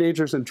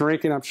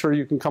drinking, I'm sure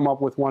you can come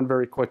up with one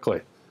very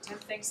quickly. 10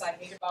 Things I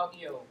Hate About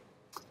You.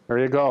 There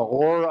you go.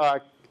 Or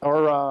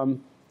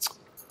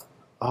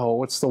oh,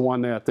 what's the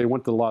one that they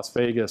went to Las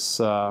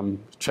Vegas?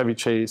 Chevy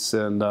Chase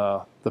and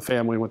the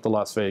family went to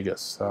Las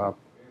Vegas.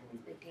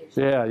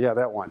 Yeah,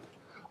 that one.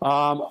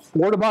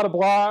 Word About a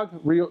Blog,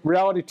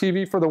 reality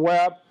TV for the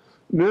web.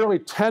 Nearly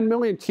 10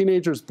 million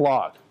teenagers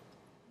blog.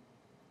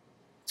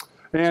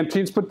 And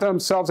teens put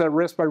themselves at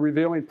risk by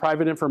revealing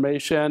private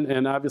information,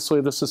 and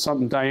obviously this is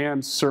something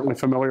Diane's certainly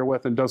familiar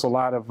with and does a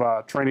lot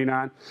of training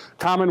on.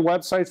 Common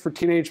websites for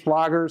teenage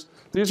bloggers.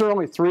 These are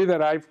only 3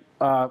 that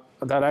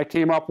I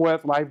came up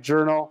with: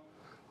 LiveJournal,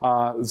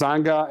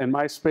 Zanga, and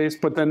MySpace.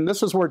 But then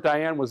this is where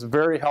Diane was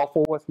very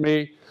helpful with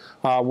me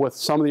with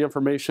some of the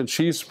information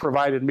she's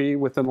provided me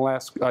within the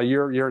last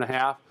year and a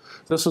half.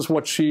 This is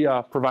what she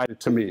provided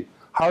to me.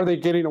 How are they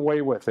getting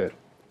away with it?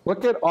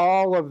 Look at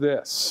all of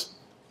this.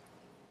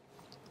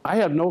 I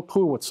had no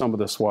clue what some of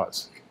this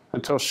was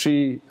until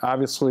she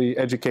obviously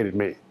educated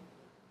me.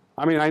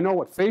 I mean, I know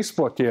what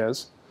Facebook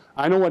is.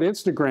 I know what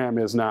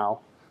Instagram is now,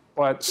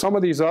 but some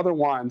of these other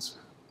ones,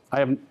 I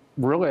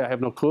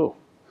have no clue.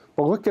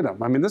 But look at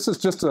them. I mean, this is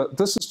just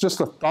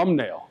a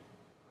thumbnail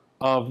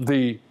of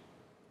the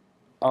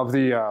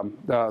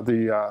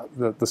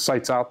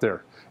sites out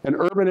there. In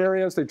urban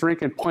areas, they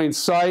drink in plain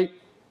sight.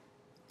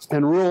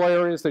 In rural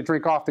areas, they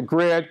drink off the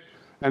grid,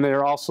 and they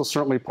are also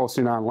certainly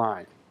posting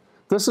online.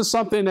 This is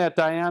something that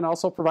Diane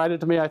also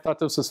provided to me. I thought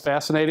this was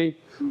fascinating.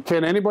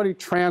 Can anybody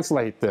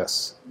translate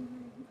this?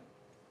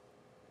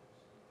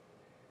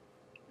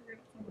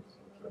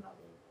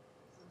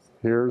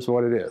 Here's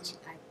what it is.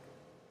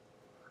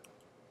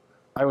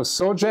 I was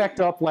so jacked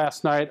up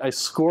last night, I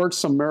scored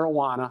some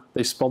marijuana.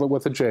 They spelled it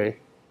with a J,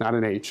 not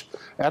an H,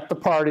 at the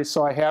party,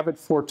 so I have it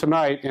for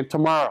tonight and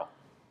tomorrow.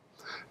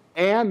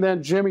 And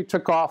then Jimmy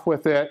took off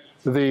with it,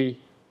 you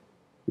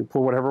put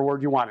whatever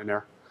word you want in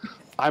there.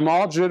 I'm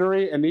all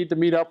jittery and need to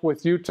meet up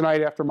with you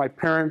tonight after my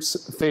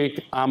parents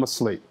think I'm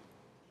asleep.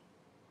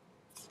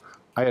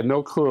 I had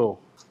no clue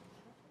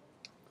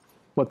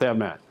what that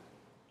meant.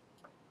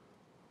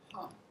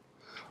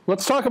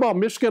 Let's talk about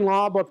Michigan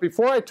law, but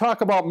before I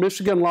talk about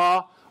Michigan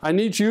law, I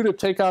need you to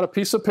take out a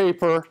piece of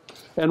paper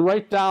and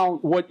write down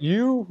what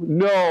you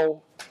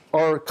know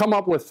or come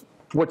up with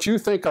what you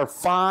think are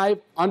 5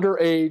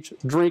 underage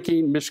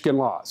drinking Michigan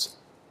laws.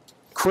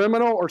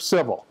 Criminal or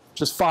civil,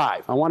 just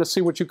 5. I want to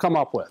see what you come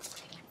up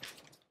with.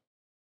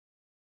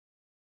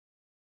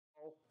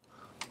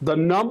 The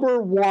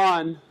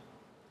 #1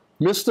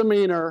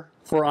 misdemeanor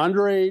for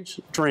underage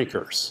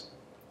drinkers,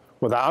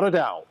 without a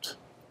doubt,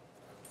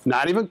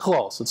 not even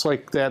close. It's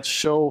like that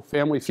show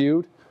Family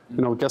Feud,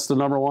 you know, guess the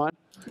 #1,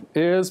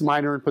 is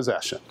minor in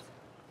possession,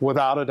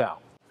 without a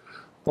doubt.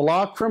 The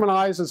law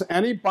criminalizes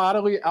any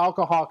bodily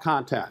alcohol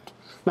content.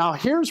 Now,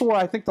 here's where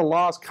I think the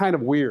law is kind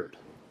of weird.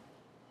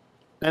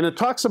 And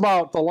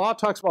the law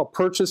talks about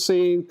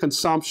purchasing,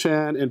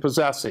 consumption, and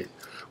possessing.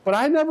 But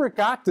I never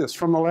got this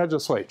from the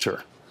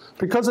legislature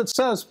because it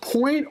says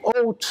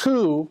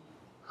 0.02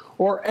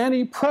 or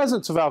any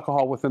presence of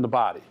alcohol within the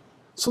body.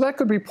 So that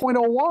could be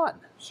 0.01.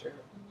 Sure.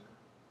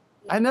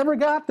 I never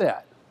got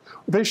that.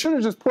 They should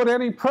have just put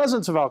any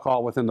presence of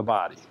alcohol within the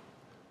body.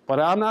 But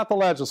I'm not the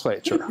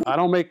legislature. I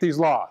don't make these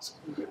laws.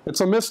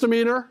 It's a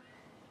misdemeanor.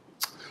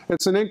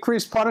 It's an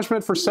increased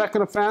punishment for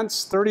second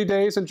offense, 30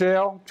 days in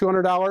jail,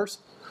 $200,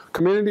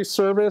 community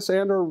service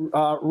and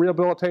or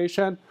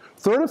rehabilitation.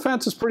 Third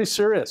offense is pretty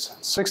serious,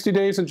 60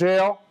 days in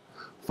jail,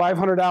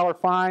 $500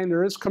 fine.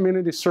 There is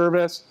community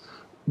service.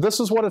 This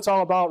is what it's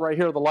all about right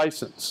here, the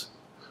license.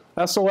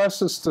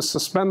 SOS is to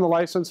suspend the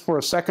license for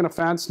a second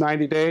offense,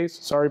 90 days.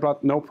 Sorry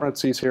about no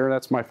parentheses here,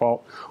 that's my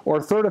fault.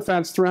 Or third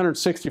offense,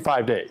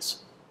 365 days.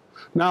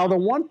 Now, the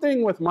one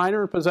thing with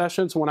minor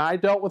possessions, when I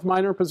dealt with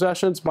minor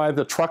possessions by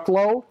the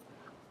truckload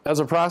as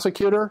a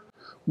prosecutor,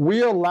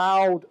 we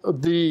allowed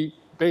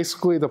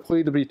basically the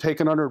plea to be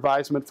taken under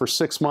advisement for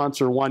 6 months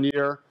or 1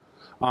 year,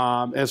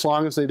 as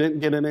long as they didn't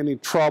get in any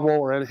trouble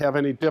or have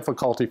any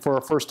difficulty for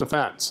a first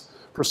offense.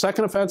 For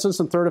second offenses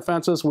and third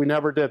offenses, we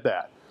never did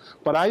that.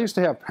 But I used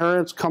to have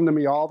parents come to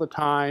me all the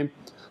time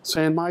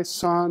saying, my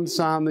son's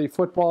on the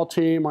football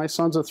team, my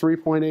son's a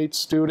 3.8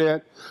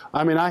 student.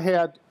 I mean, I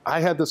had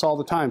this all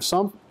the time.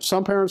 Some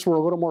parents were a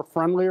little more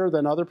friendlier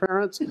than other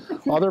parents.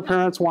 Other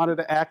parents wanted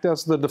to act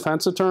as the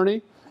defense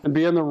attorney and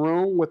be in the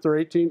room with their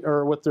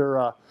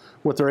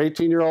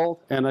 18-year-old,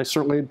 and I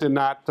certainly did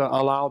not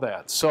allow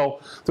that.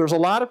 So there's a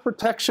lot of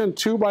protection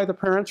too by the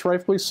parents,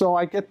 rightfully so.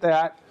 I get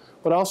that,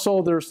 but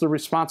also there's the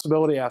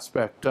responsibility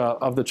aspect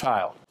of the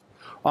child.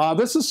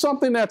 This is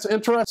something that's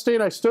interesting.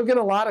 I still get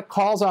a lot of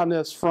calls on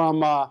this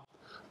from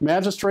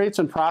magistrates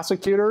and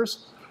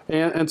prosecutors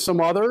and some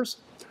others.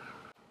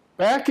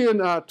 Back in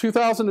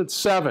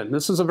 2007,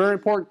 this is a very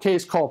important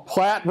case called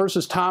Platt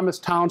versus Thomas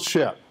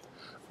Township.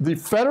 The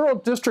federal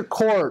district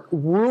court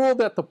ruled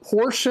that the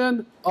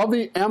portion of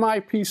the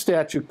MIP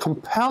statute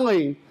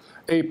compelling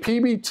a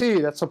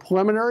PBT, that's a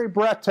preliminary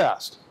breath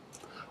test,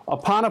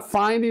 upon a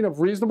finding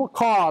of reasonable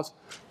cause,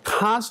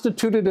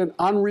 constituted an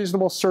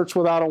unreasonable search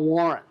without a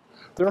warrant.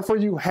 Therefore,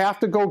 you have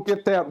to go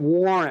get that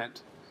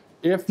warrant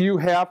if you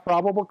have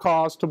probable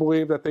cause to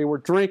believe that they were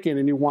drinking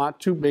and you want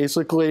to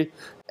basically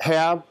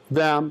have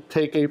them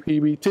take a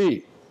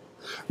PBT.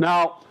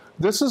 Now,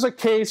 this is a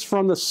case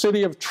from the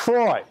city of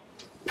Troy,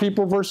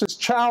 People versus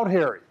Child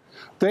Harry.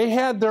 They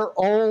had their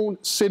own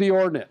city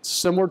ordinance,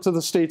 similar to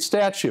the state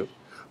statute.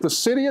 The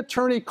city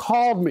attorney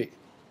called me.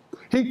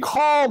 He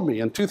called me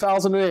in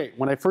 2008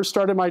 when I first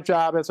started my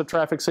job as a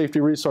traffic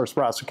safety resource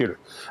prosecutor.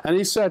 And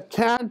he said,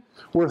 Ken,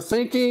 we're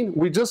thinking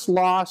we just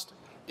lost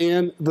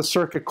in the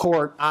circuit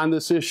court on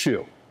this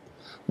issue.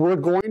 We're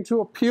going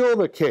to appeal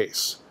the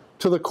case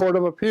to the Court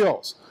of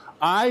Appeals.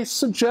 I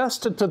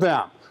suggested to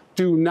them,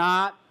 do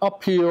not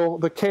appeal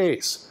the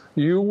case.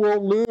 You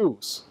will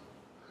lose.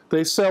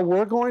 They said,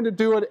 we're going to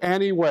do it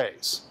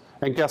anyways.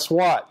 And guess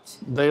what?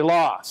 They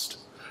lost.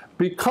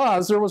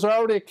 Because there was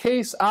already a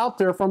case out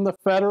there from the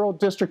federal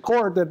district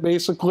court that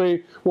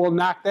basically will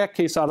knock that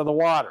case out of the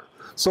water.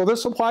 So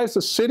this applies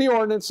to city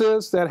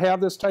ordinances that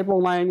have this type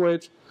of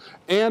language,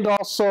 and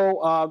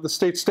also the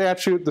state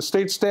statute. The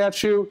state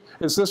statute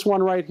is this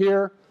one right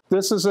here.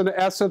 This is in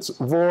essence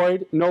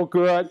void, no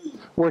good,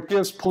 where it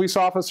gives police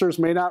officers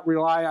may not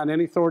rely on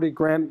any authority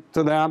granted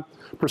to them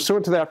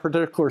pursuant to that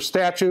particular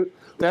statute.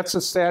 That's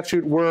a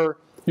statute where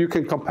you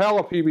can compel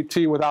a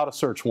PBT without a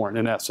search warrant,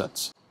 in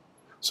essence.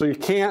 So you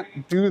can't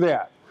do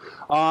that.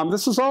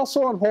 This is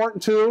also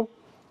important too.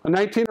 A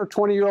 19 or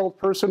 20-year-old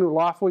person who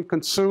lawfully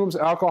consumes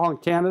alcohol in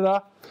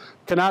Canada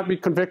cannot be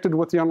convicted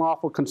with the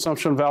unlawful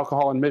consumption of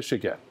alcohol in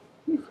Michigan.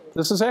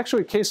 This is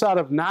actually a case out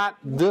of not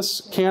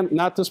this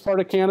part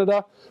of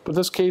Canada, but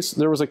this case,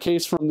 there was a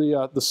case from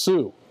the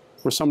Sioux,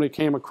 where somebody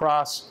came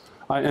across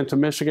into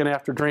Michigan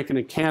after drinking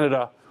in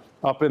Canada,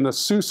 up in the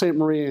Sault Ste.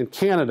 Marie in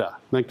Canada,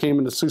 then came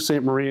into Sault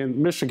Ste. Marie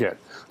in Michigan.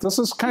 This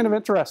is kind of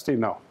interesting,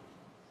 though.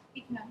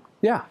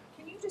 Yeah.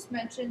 Can you just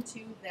mention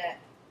too that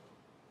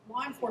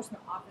law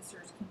enforcement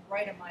officers can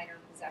write a minor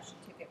possession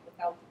ticket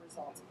without the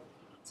results of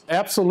a PBT?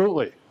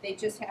 Absolutely. They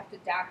just have to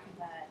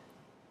document.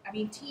 I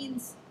mean,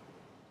 teens,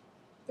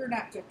 they're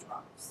not good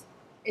drunks.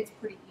 It's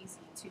pretty easy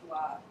to, you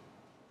know,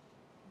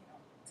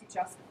 to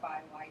justify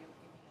why you're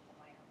giving them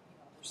a minor. You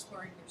know, they're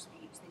slurring their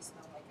speech. They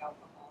smell like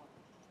alcohol,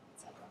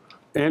 etc.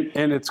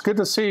 And it's good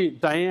to see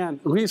Diane,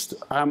 at least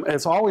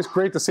it's always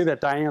great to see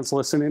that Diane's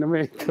listening to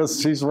me because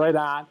she's right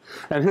on.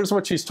 And here's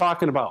what she's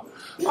talking about.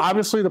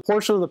 Obviously, the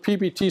portion of the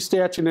PBT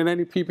statute and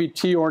any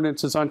PBT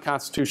ordinance is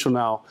unconstitutional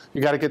now.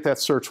 You got to get that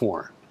search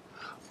warrant.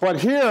 But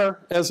here,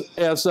 as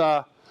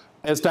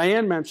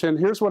Diane mentioned,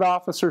 here's what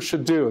officers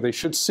should do. They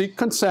should seek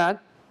consent.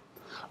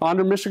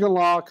 Under Michigan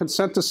law,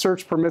 consent to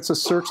search permits a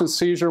search and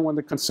seizure when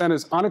the consent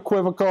is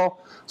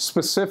unequivocal,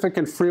 specific,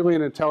 and freely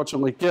and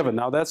intelligently given.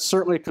 Now, that's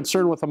certainly a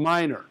concern with a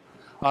minor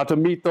to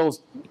meet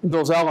those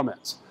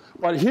elements.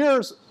 But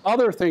here's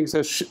other things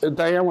that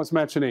Diane was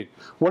mentioning.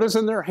 What is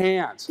in their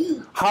hands?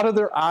 How do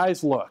their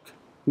eyes look?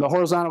 The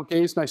horizontal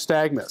gaze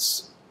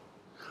nystagmus.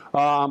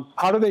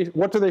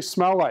 What do they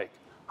smell like?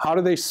 How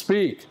do they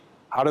speak?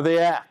 How do they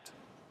act?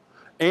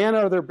 And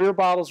are there beer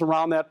bottles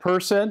around that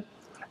person?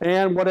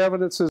 And what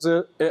evidence is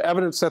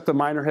evidence that the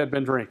minor had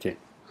been drinking?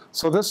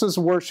 So this is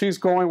where she's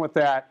going with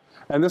that,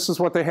 and this is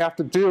what they have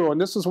to do,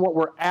 and this is what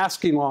we're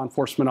asking law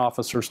enforcement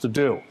officers to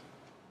do.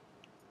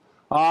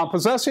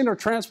 Possessing or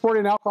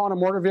transporting alcohol in a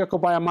motor vehicle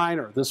by a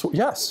minor.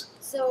 Yes?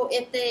 So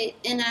if they,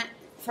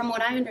 from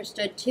what I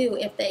understood too,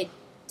 if they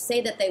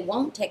say that they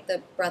won't take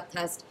the breath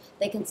test,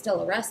 they can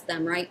still arrest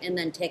them, right, and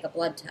then take a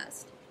blood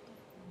test?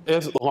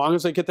 As long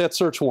as they get that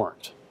search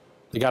warrant.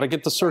 They got to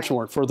get the search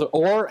warrant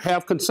or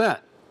have consent.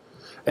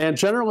 And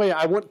generally,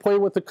 I wouldn't play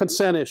with the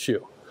consent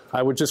issue.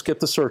 I would just get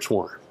the search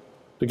warrant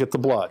to get the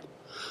blood.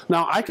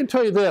 Now, I can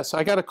tell you this.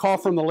 I got a call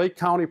from the Lake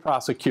County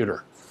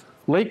prosecutor.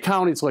 Lake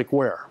County's like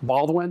where?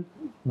 Baldwin?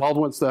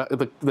 Baldwin's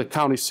the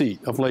county seat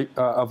of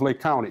Lake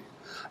County.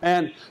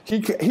 And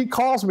he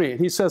calls me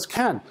and he says,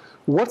 Ken,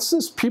 what's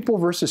this people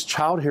versus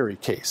child Harry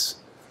case?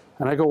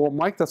 And I go, well,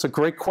 Mike, that's a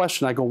great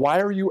question. I go,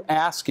 why are you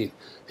asking?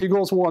 He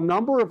goes, well, a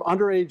number of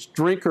underage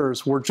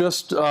drinkers were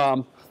just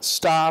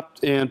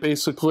stopped and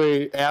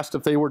basically asked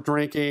if they were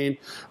drinking,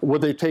 would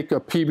they take a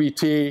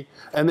PBT,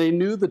 and they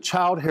knew the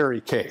child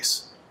Harry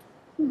case.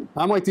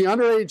 I'm like, the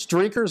underage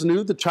drinkers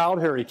knew the child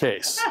Harry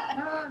case.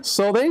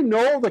 So they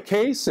know the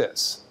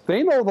cases.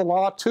 They know the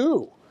law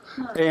too.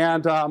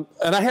 And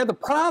I had the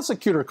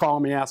prosecutor call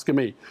me asking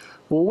me,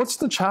 well, what's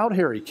the child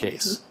Harry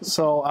case?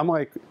 So I'm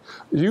like,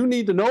 you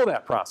need to know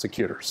that,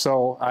 prosecutor.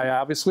 So I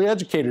obviously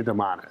educated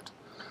him on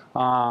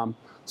it.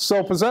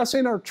 So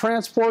possessing or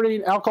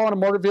transporting alcohol in a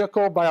motor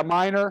vehicle by a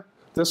minor,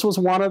 this was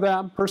one of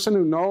them. Person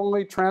who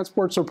knowingly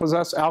transports or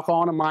possesses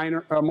alcohol in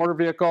a motor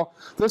vehicle.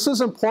 This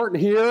is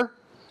important here.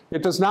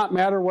 It does not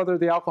matter whether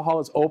the alcohol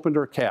is opened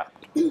or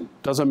capped.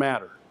 Doesn't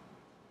matter.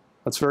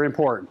 That's very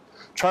important.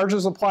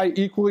 Charges apply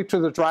equally to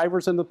the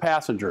drivers and the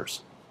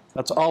passengers.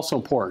 That's also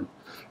important.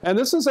 And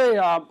this is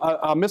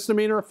a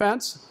misdemeanor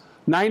offense,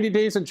 90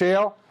 days in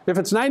jail. If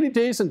it's 90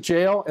 days in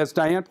jail, as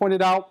Diane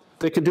pointed out,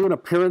 they can do an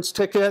appearance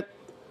ticket.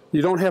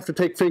 You don't have to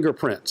take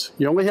fingerprints.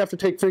 You only have to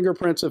take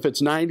fingerprints if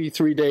it's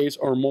 93 days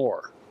or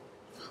more.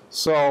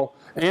 So,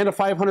 and a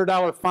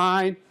 $500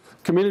 fine,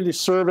 community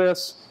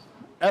service,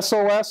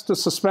 SOS to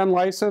suspend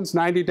license,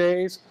 90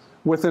 days,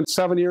 within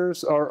 7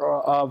 years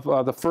of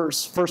the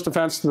first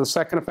offense to the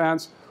second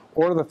offense,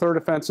 or the third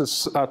offense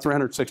is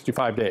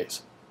 365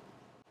 days.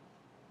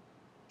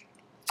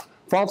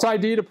 False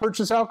ID to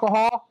purchase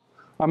alcohol.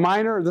 A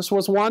minor, this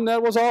was one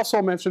that was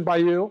also mentioned by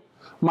you.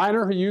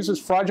 Minor who uses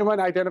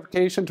fraudulent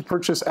identification to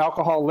purchase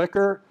alcohol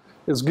liquor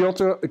is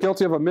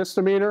guilty of a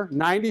misdemeanor,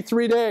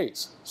 93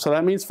 days. So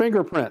that means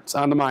fingerprints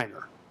on the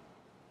minor,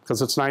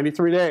 because it's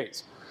 93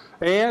 days.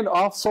 And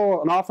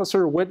also, an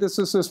officer who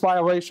witnesses this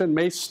violation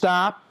may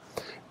stop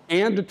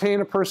and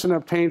detain a person to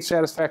obtain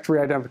satisfactory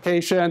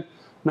identification.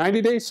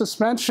 90-day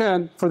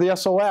suspension for the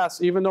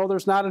SOS, even though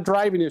there's not a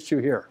driving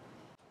issue here.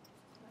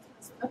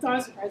 That's what I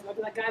was surprised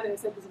about. That guy that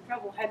said was in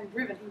trouble hadn't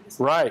driven. He just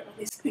Right.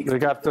 They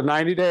got the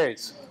 90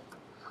 days.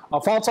 A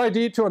false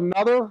ID to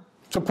another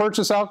to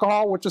purchase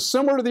alcohol, which is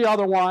similar to the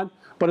other one,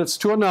 but it's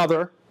to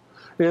another,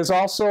 is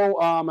also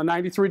a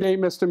 93-day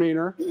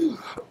misdemeanor.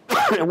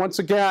 And once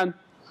again,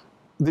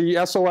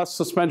 the SOS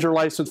suspends your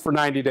license for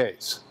 90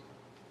 days.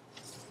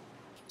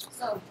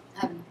 So,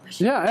 I have a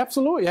question. Yeah,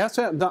 absolutely.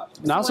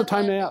 Now's the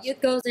time to ask.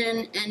 Youth goes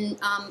in and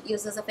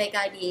uses a fake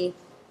ID.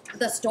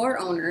 The store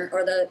owner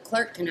or the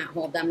clerk cannot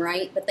hold them,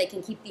 right? But they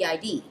can keep the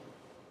ID.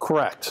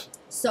 Correct.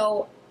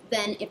 So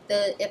then, if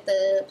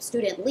the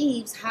student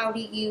leaves, how do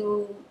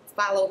you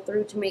follow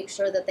through to make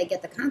sure that they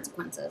get the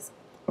consequences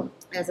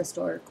as a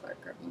store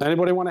clerk?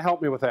 Anybody want to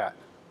help me with that?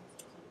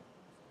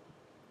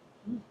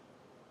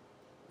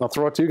 I'll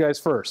throw it to you guys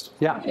first.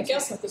 Yeah. I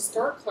guess if the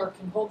store clerk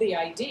can hold the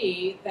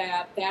ID,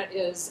 that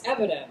is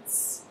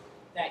evidence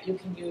that you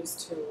can use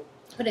to.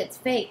 But it's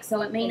fake,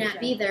 so it may not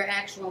be their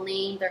actual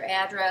name, their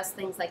address,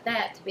 things like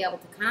that, to be able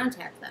to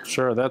contact them.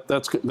 Sure,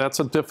 that's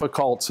a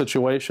difficult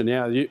situation.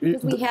 Yeah.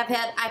 Because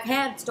I've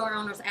had store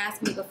owners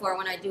ask me before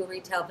when I do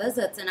retail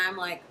visits, and I'm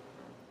like,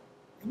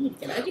 I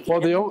need to get educated.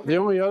 Well, the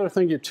only other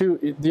thing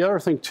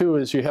too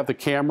is you have the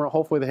camera.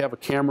 Hopefully, they have a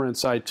camera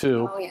inside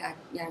too. Oh yeah,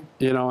 yeah.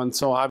 You know, and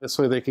so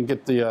obviously they can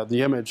get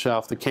the image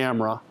off the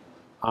camera.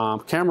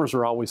 Cameras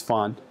are always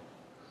fun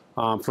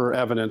for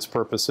evidence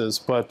purposes,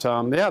 but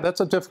yeah, that's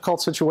a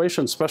difficult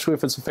situation, especially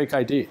if it's a fake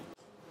ID.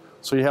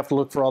 So you have to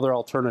look for other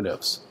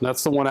alternatives. And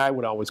that's the one I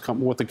would always come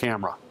with the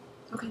camera.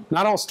 Okay.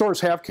 Not all stores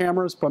have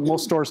cameras, but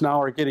most stores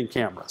now are getting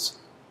cameras.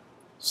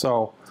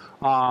 So.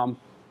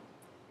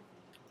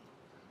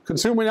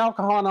 Consuming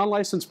alcohol on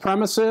unlicensed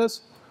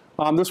premises.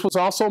 This was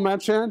also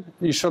mentioned.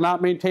 You shall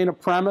not maintain a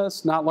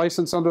premise not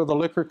licensed under the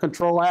Liquor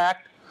Control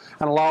Act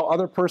and allow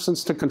other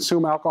persons to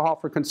consume alcohol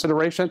for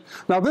consideration.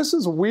 Now this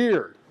is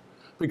weird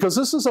because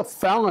this is a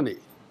felony,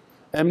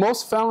 and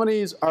most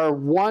felonies are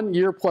 1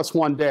 year plus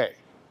 1 day.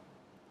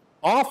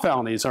 All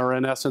felonies are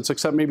in essence,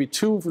 except maybe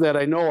 2 that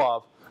I know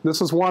of. This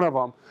is one of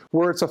them,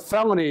 where it's a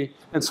felony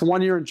and it's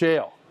 1 year in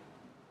jail.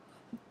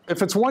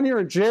 If it's 1 year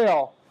in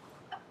jail,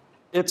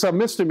 it's a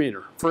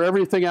misdemeanor for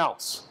everything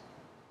else.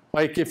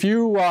 Like if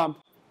you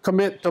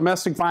commit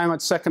domestic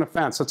violence second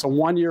offense, it's a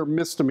 1 year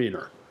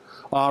misdemeanor.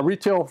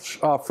 Retail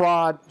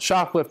fraud,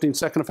 shoplifting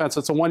second offense,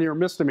 it's a 1 year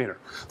misdemeanor.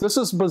 This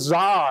is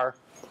bizarre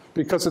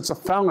because it's a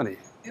felony,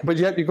 but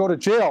yet you go to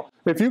jail.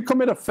 If you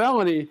commit a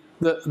felony,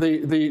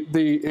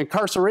 the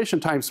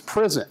incarceration time is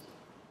prison,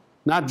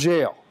 not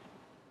jail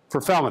for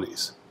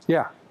felonies.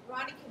 Yeah.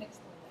 Ronnie can explain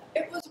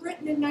that. It was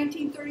written in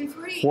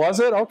 1933. Was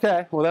it?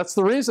 Okay. Well, that's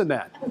the reason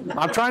then.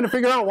 I'm trying to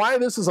figure out why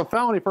this is a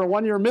felony for a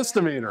 1 year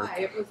misdemeanor.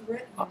 It was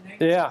written in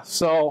 1933. Yeah.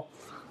 So,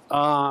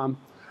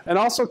 and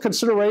also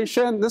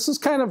consideration. This is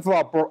kind of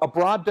a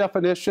broad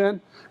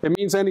definition. It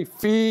means any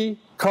fee,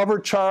 cover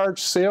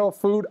charge, sale of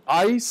food,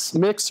 ice,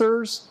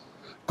 mixers,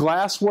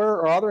 glassware,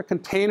 or other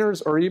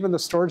containers, or even the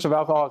storage of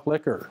alcoholic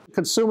liquor.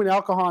 Consuming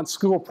alcohol on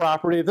school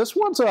property. This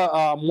one's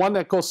one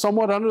that goes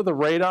somewhat under the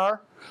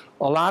radar.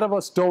 A lot of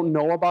us don't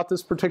know about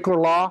this particular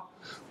law,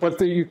 but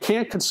you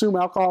can't consume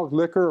alcoholic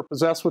liquor or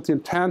possess with the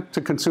intent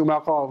to consume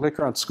alcoholic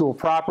liquor on school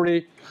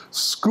property.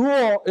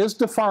 School is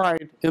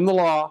defined in the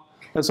law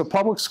as a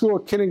public school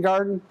at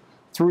kindergarten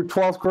through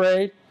 12th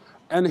grade.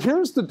 And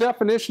here's the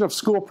definition of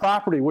school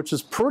property, which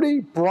is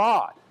pretty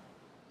broad.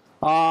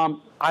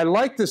 I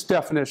like this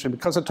definition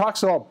because it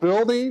talks about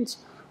buildings,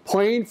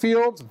 playing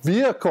fields,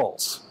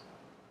 vehicles,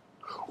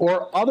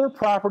 or other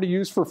property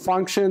used for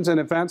functions and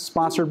events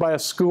sponsored by a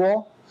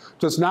school.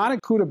 Does not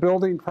include a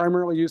building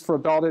primarily used for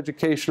adult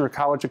education or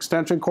college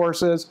extension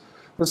courses.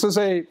 This is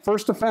a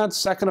first offense,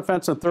 second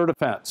offense, and third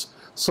offense.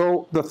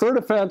 So the third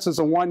offense is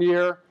a 1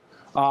 year.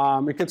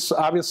 It gets,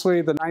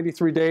 obviously, the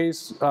 93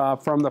 days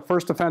from the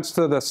first offense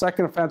to the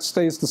second offense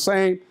stays the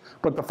same,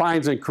 but the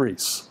fines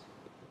increase.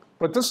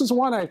 But this is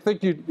one I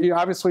think you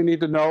obviously need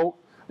to know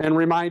and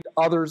remind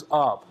others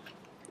of.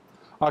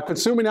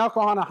 Consuming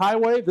alcohol on a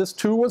highway, this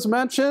too was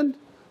mentioned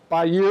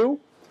by you.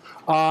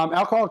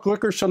 Alcoholic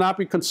liquor shall not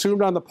be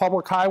consumed on the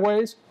public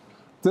highways.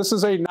 This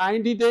is a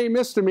 90-day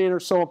misdemeanor,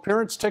 so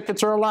appearance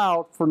tickets are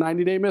allowed for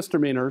 90-day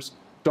misdemeanors.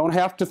 Don't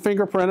have to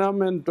fingerprint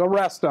them and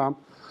arrest them.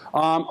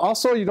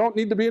 Also, you don't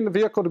need to be in the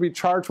vehicle to be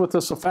charged with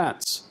this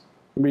offense.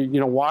 I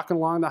mean, walking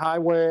along the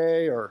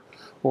highway or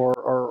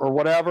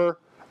whatever.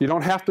 You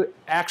don't have to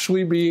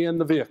actually be in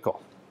the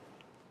vehicle.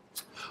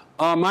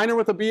 Minor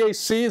with a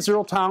BAC,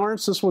 zero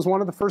tolerance. This was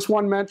one of the first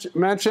one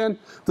mentioned.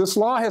 This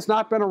law has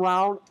not been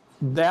around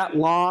that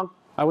long.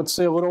 I would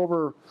say a little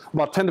over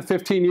about 10 to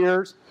 15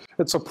 years.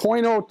 It's a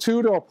 0.02 to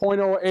a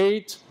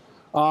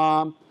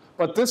 0.08.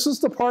 But this is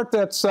the part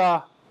that's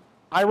I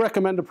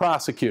recommend to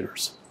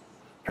prosecutors.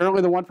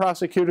 Apparently the one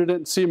prosecutor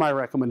didn't see my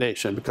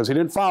recommendation because he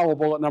didn't follow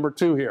bullet number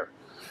 2 here.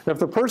 If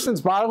the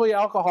person's bodily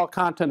alcohol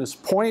content is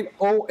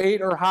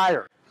 0.08 or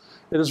higher,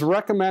 it is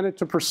recommended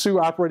to pursue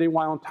operating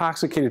while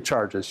intoxicated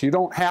charges. You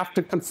don't have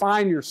to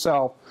confine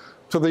yourself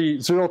to the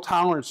zero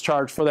tolerance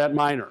charge for that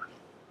minor.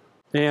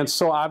 And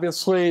so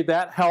obviously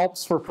that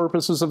helps for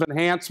purposes of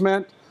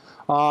enhancement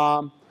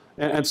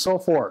and so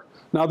forth.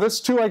 Now this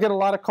too I get a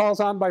lot of calls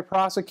on by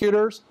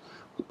prosecutors.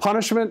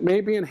 Punishment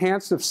may be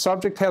enhanced if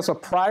subject has a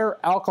prior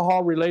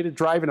alcohol-related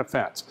driving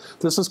offense.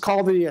 This is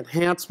called the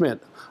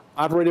enhancement.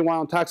 Operating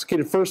while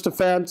intoxicated first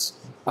offense,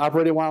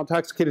 operating while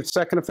intoxicated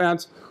second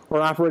offense, or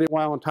operating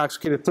while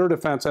intoxicated third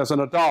offense as an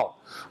adult.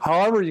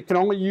 However, you can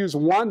only use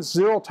one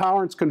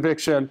zero-tolerance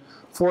conviction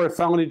for a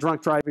felony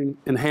drunk driving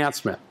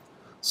enhancement.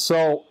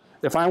 So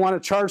if I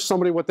want to charge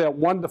somebody with that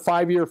 1 to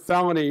 5 year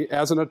felony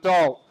as an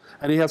adult,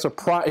 and he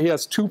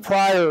has 2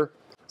 prior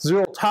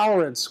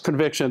zero-tolerance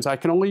convictions, I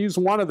can only use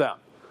one of them.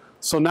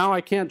 So now I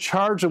can't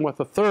charge him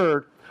with a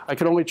third, I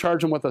can only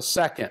charge him with a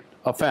second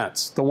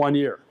offense, the 1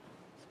 year.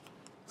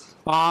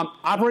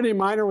 Operating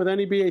minor with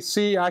any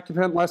BAC,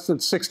 occupant less than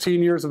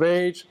 16 years of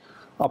age.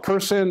 A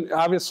person,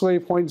 obviously,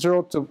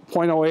 0.0 to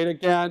 0.08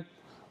 again,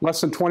 less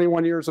than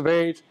 21 years of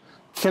age.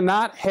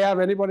 Cannot have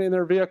anybody in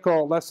their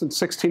vehicle less than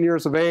 16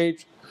 years of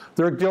age.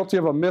 They're guilty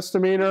of a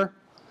misdemeanor.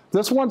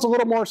 This one's a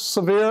little more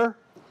severe.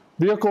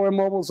 Vehicle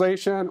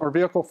immobilization or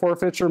vehicle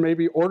forfeiture may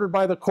be ordered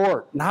by the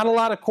court. Not a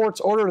lot of courts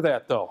order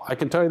that, though. I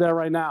can tell you that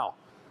right now.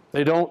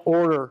 They don't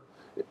order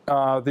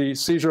the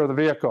seizure of the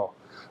vehicle.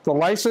 The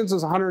license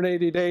is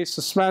 180 days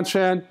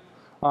suspension.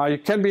 You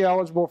can be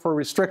eligible for a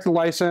restricted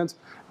license.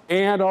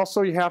 And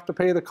also you have to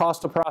pay the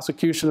cost of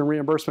prosecution and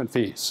reimbursement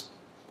fees.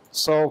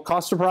 So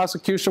cost of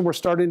prosecution, we're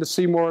starting to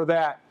see more of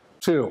that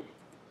too.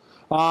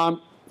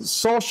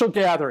 Social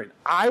gathering.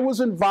 I was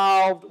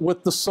involved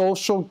with the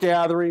social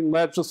gathering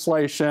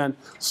legislation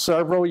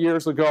several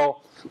years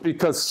ago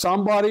because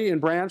somebody in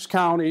Branch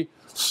County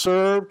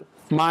served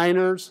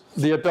minors,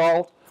 the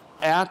adult,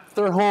 at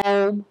their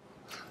home,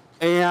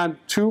 and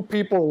 2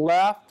 people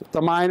left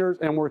the minors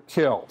and were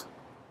killed.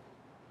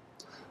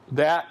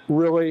 That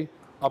really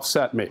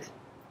upset me.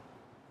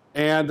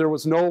 And there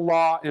was no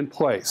law in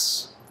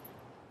place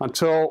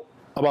until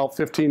about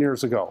 15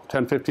 years ago,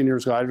 10, 15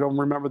 years ago. I don't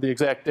remember the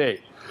exact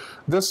date.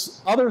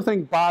 This other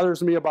thing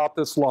bothers me about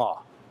this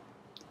law,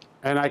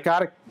 and I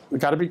gotta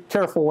be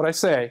careful what I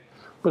say,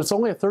 but it's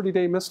only a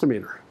 30-day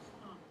misdemeanor.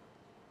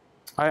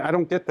 I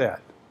don't get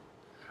that.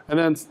 And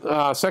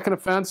then second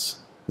offense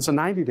is a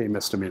 90-day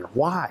misdemeanor.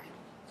 Why?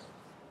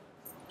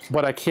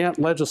 But I can't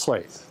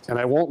legislate, and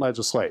I won't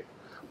legislate.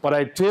 But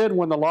I did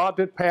when the law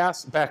did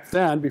pass back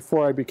then,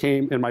 before I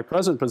became in my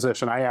present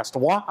position, I asked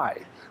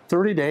why?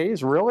 30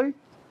 days, really?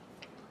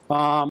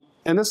 And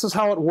this is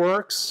how it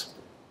works.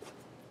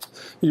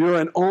 You're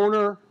an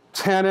owner,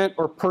 tenant,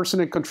 or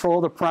person in control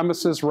of the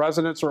premises,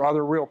 residence, or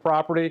other real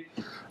property,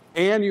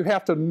 and you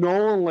have to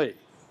knowingly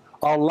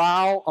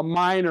allow a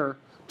minor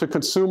to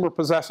consume or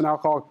possess an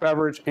alcoholic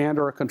beverage and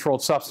or a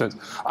controlled substance.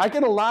 I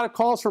get a lot of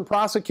calls from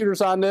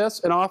prosecutors on this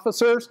and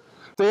officers.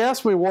 They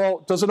ask me,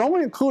 well, does it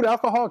only include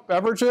alcoholic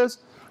beverages?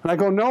 And I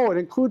go, no, it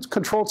includes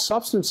controlled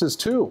substances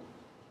too.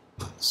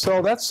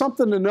 So that's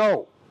something to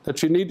know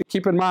that you need to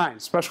keep in mind,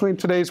 especially in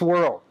today's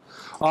world.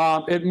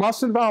 It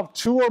must involve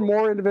 2 or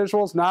more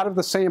individuals not of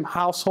the same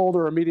household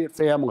or immediate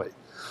family.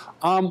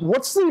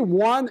 What's the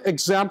one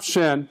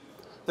exemption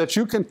that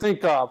you can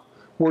think of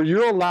where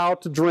you're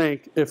allowed to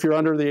drink if you're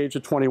under the age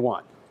of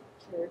 21?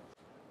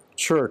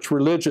 Church,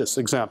 religious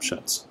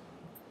exemptions.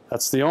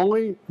 That's the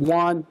only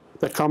one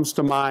that comes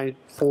to mind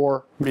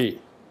for me.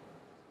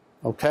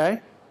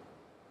 Okay?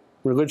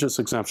 Religious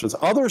exemptions.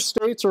 Other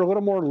states are a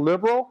little more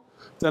liberal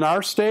than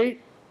our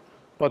state,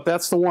 but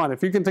that's the one.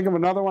 If you can think of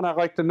another one, I'd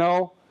like to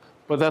know,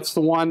 but that's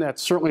the one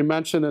that's certainly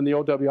mentioned in the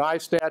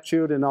OWI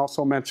statute and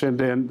also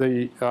mentioned in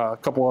the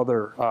couple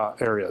other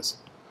areas.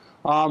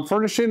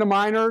 Furnishing to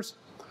minors.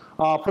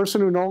 A person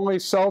who normally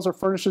sells or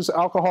furnishes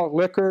alcoholic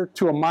liquor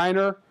to a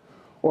minor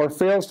or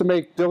fails to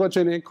make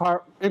diligent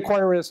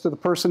inquiry as to the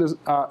person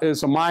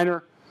is a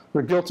minor,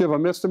 they're guilty of a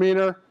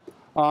misdemeanor.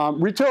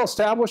 Retail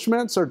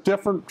establishments are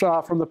different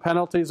from the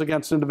penalties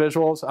against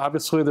individuals.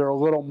 Obviously, they're a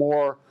little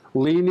more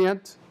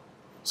lenient,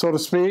 so to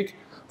speak.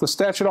 The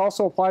statute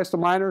also applies to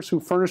minors who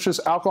furnishes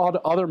alcohol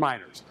to other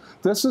minors.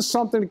 This is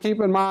something to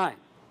keep in mind.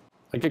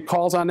 I get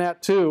calls on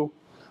that too.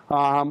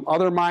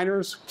 Other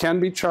minors can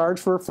be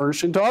charged for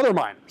furnishing to other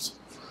minors.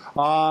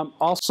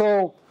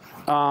 Also,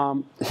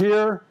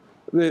 here,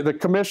 the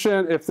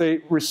commission, if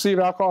they receive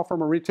alcohol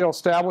from a retail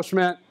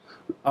establishment,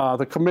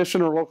 the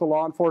commission or local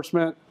law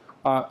enforcement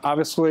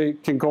obviously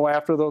can go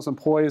after those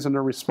employees and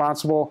they're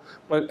responsible.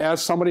 But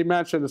as somebody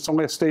mentioned, it's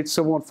only a state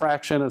civil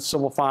infraction and a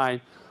civil fine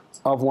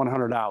of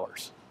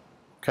 $100.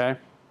 Okay?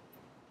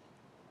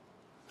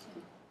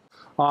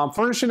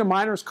 Furnishing to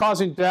minors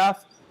causing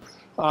death.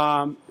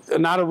 Who's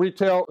not a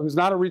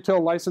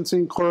retail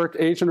licensing clerk,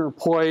 agent, or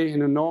employee,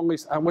 and who knowingly,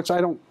 which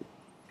I don't,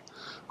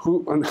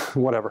 who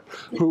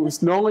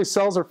knowingly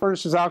sells or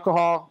furnishes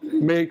alcohol,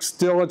 makes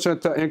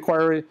diligent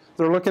inquiry.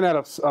 They're looking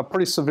at a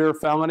pretty severe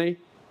felony,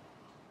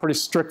 pretty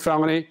strict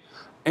felony,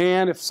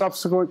 and if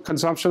subsequent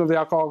consumption of the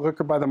alcoholic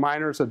liquor by the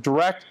minor is a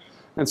direct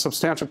and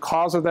substantial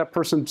cause of that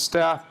person's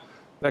death,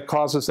 that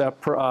causes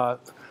that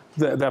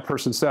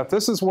person's death.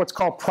 This is what's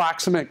called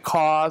proximate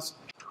cause,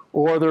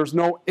 or there's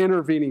no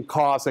intervening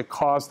cause that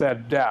caused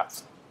that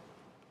death.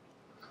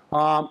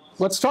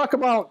 Let's talk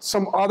about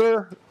some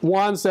other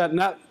ones that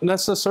not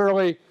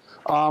necessarily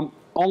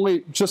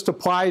only just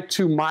apply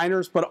to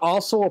minors, but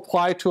also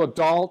apply to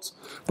adults.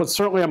 But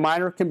certainly a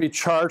minor can be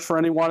charged for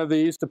any one of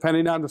these,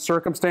 depending on the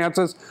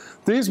circumstances.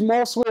 These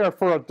mostly are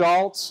for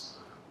adults,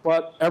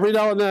 but every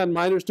now and then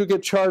minors do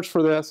get charged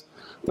for this.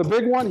 The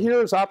big one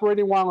here is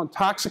operating while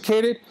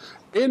intoxicated.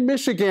 In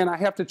Michigan, I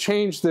have to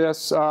change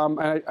this.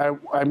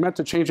 I meant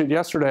to change it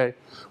yesterday.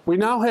 We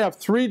now have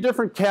 3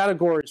 different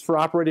categories for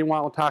operating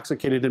while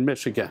intoxicated in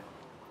Michigan.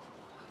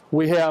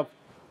 We have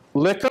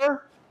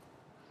liquor,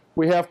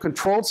 we have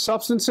controlled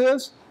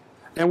substances,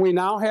 and we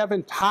now have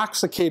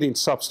intoxicating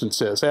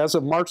substances as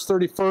of March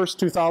 31st,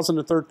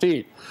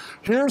 2013.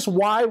 Here's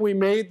why we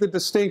made the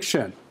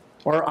distinction,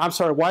 or I'm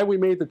sorry, why we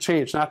made the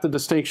change, not the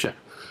distinction.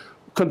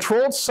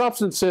 Controlled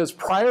substances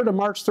prior to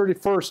March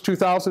 31st,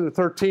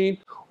 2013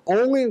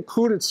 only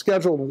included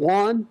Scheduled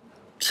 1,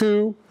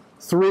 2,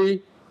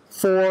 3,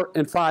 4,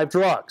 and 5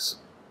 drugs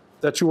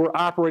that you were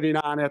operating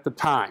on at the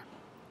time.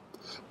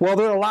 Well,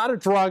 there are a lot of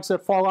drugs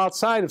that fall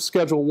outside of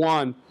Schedule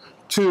 1,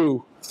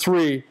 2,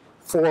 3,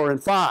 4,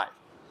 and 5.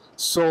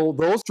 So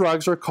those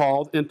drugs are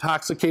called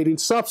intoxicating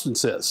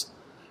substances.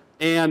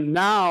 And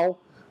now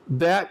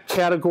that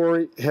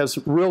category has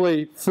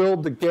really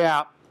filled the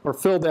gap, or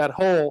filled that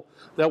hole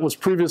that was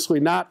previously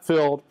not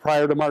filled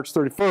prior to March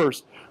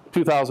 31st,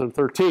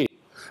 2013.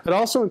 It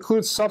also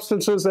includes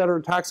substances that are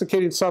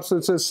intoxicating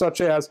substances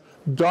such as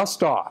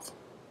dust off.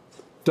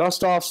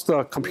 Dust off's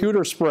the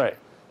computer spray.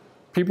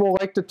 People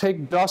like to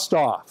take dust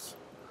off,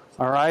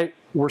 all right?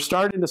 We're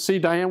starting to see,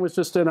 Diane was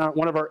just in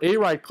one of our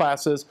A-Ride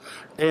classes,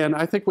 and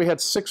I think we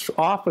had 6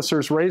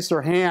 officers raise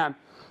their hand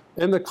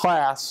in the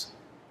class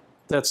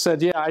that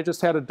said, yeah, I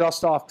just had a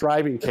dust off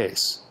driving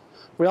case.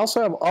 We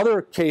also have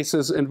other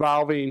cases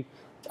involving,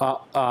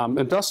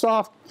 and dust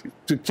off,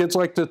 do kids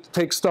like to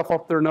take stuff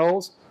up their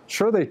nose?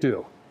 Sure they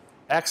do.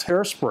 Axe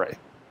hairspray,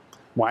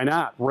 why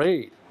not?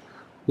 Raid,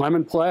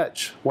 lemon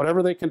pledge,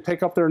 whatever they can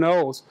take up their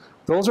nose.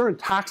 Those are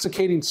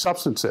intoxicating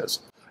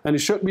substances, and you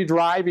shouldn't be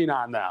driving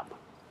on them.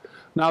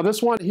 Now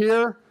this one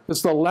here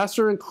is the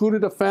lesser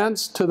included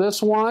offense to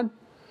this one,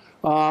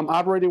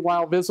 operating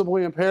while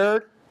visibly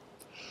impaired.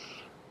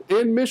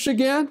 In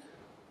Michigan,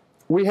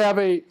 we have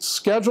a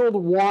Scheduled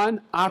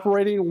 1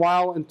 operating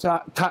while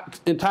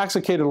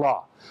intoxicated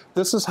law.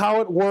 This is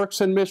how it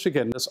works in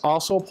Michigan. This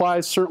also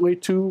applies certainly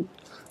to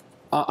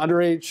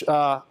underage,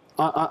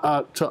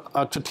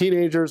 to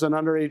teenagers and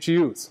underage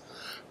youth.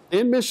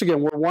 In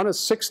Michigan, we're one of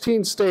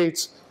 16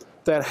 states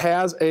that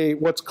has a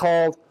what's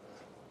called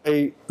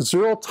a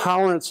zero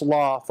tolerance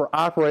law for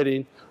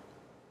operating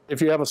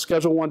if you have a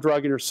Schedule 1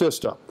 drug in your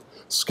system.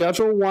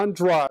 Schedule 1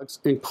 drugs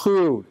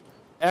include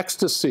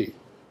ecstasy,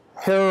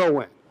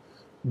 heroin,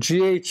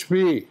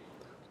 GHB,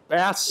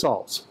 bath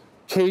salts,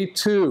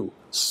 K2,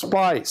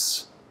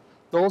 spice.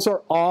 Those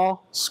are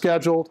all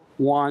Scheduled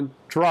 1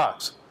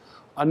 drugs.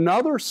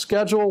 Another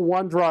Schedule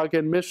 1 drug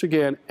in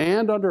Michigan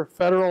and under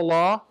federal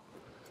law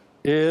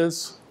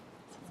is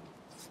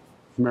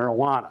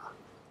marijuana.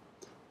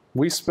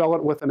 We spell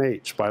it with an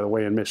H, by the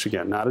way, in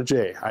Michigan, not a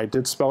J. I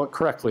did spell it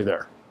correctly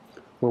there.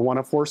 We're one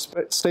of 4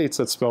 states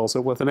that spells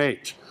it with an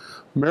H.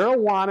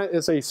 Marijuana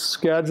is a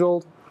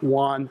Scheduled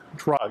 1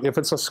 drug. If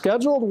it's a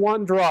Scheduled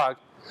 1 drug,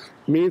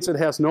 it means it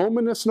has no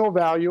medicinal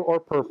value or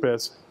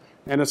purpose,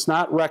 and it's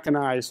not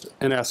recognized,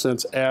 in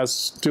essence,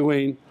 as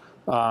doing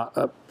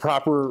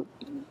properly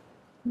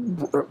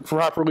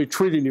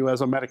treating you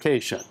as a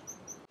medication.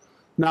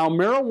 Now,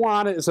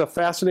 marijuana is a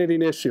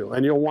fascinating issue,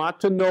 and you'll want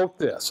to note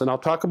this, and I'll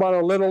talk about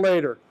it a little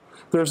later.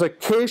 There's a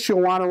case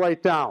you'll want to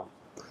write down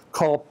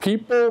called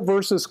People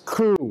versus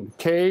Kuhn,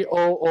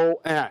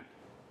 K-O-O-N.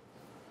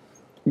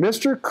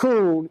 Mr.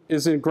 Kuhn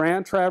is in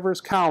Grand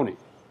Traverse County.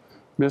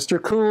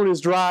 Mr. Kuhn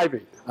is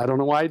driving. I don't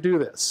know why I do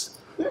this,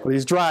 but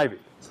he's driving.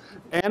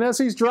 And as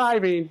he's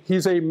driving,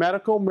 he's a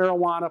medical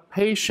marijuana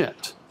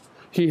patient.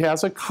 He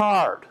has a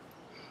card.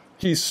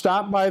 He's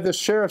stopped by the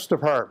sheriff's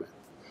department.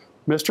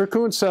 Mr.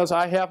 Kuhn says,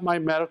 I have my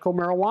medical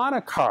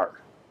marijuana card.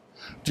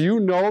 Do you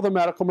know the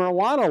medical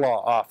marijuana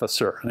law,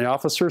 officer? And the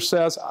officer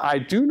says, I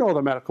do know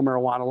the medical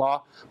marijuana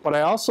law, but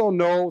I also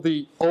know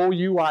the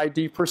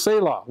OUID per se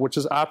law, which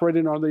is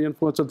operating under the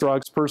influence of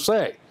drugs per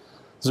se.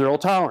 Zero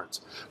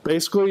tolerance.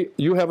 Basically,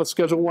 you have a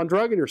Schedule 1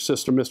 drug in your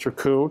system, Mr.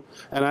 Kuhn,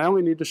 and I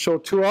only need to show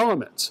 2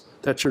 elements,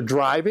 that you're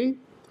driving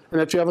and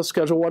that you have a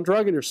Schedule 1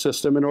 drug in your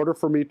system in order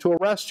for me to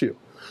arrest you.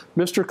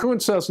 Mr. Kuhn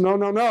says, no,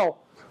 no, no.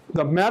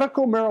 The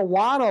medical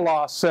marijuana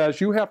law says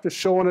you have to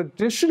show an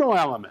additional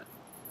element.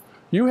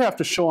 You have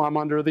to show I'm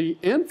under the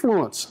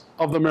influence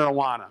of the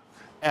marijuana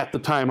at the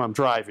time I'm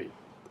driving.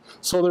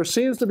 So there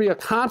seems to be a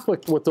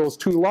conflict with those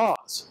 2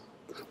 laws.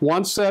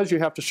 One says you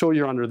have to show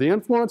you're under the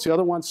influence. The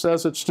other one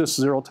says it's just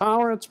zero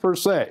tolerance per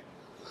se.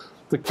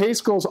 The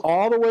case goes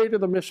all the way to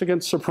the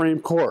Michigan Supreme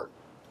Court.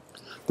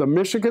 The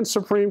Michigan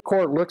Supreme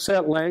Court looks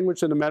at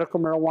language in the Medical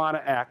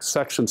Marijuana Act,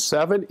 Section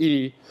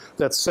 7E,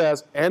 that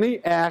says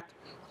any act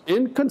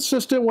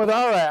inconsistent with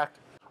our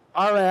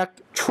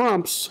act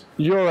trumps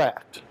your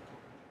act.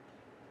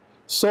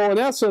 So in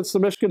essence, the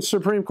Michigan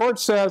Supreme Court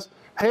says,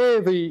 hey,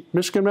 the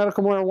Michigan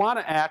Medical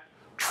Marijuana Act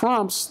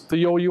trumps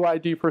the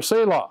OUID per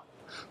se law.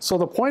 So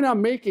the point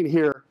I'm making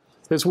here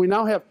is we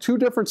now have two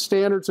different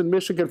standards in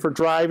Michigan for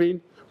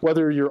driving,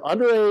 whether you're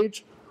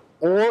underage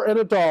or an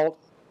adult,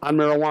 on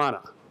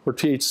marijuana or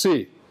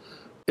THC.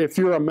 If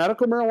you're a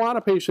medical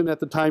marijuana patient at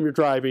the time you're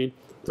driving,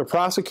 the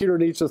prosecutor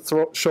needs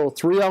to show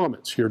three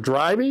elements. You're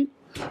driving,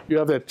 you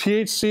have that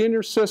THC in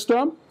your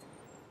system,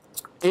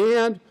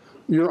 and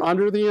you're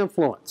under the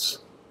influence.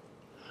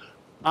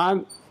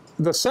 On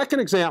the second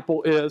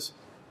example is,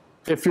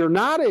 if you're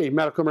not a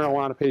medical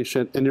marijuana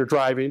patient and you're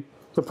driving,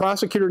 the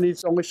prosecutor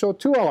needs to only show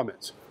two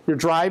elements. You're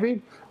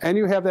driving and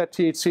you have that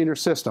THC in your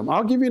system.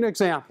 I'll give you an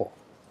example.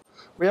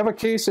 We have a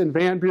case in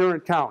Van Buren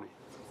County.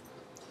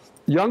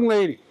 Young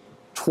lady,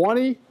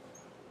 22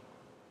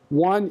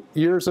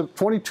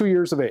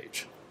 years of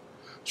age.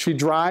 She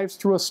drives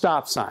through a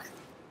stop sign.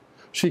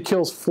 She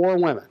kills 4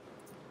 women.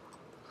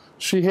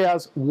 She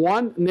has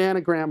 1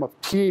 nanogram of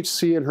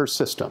THC in her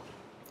system,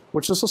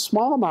 which is a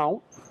small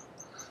amount,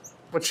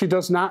 but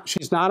she's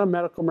not a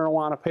medical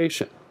marijuana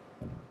patient.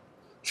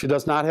 She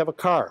does not have a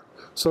car.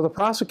 So the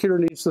prosecutor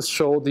needs to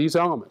show these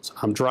elements.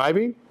 I'm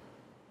driving,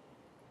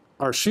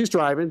 or she's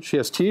driving, she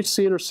has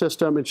THC in her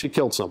system, and she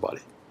killed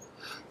somebody.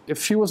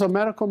 If she was a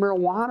medical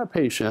marijuana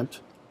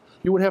patient,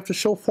 you would have to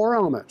show 4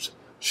 elements.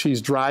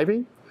 She's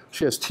driving,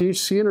 she has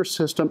THC in her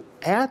system.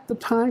 At the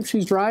time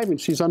she's driving,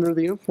 she's under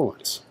the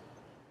influence.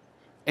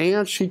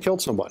 And she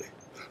killed somebody.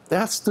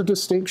 That's the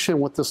distinction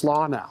with this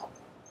law now,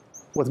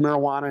 with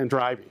marijuana and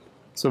driving.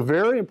 It's a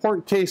very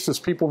important case, this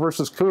People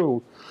versus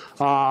Kuhn,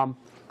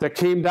 that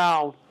came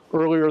down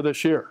earlier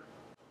this year.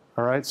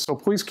 All right, so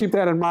please keep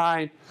that in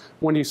mind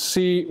when you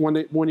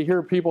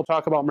hear people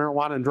talk about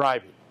marijuana and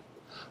driving.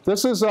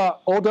 This is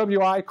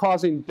OWI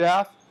causing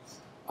death.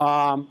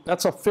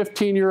 That's a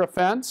 15-year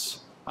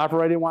offense,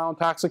 operating while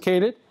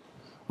intoxicated,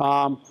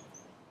 or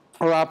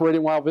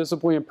operating while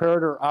visibly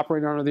impaired, or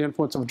operating under the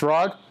influence of a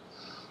drug.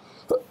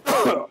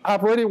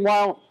 Operating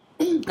while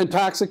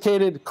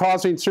intoxicated,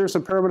 causing serious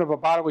impairment of a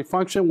bodily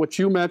function, which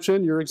you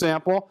mentioned, your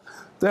example.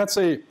 That's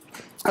a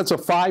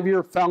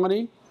 5-year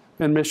felony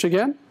in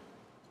Michigan.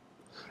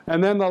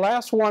 And then the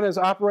last one is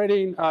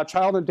operating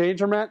child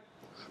endangerment.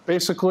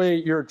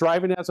 Basically, you're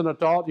driving as an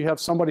adult, you have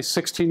somebody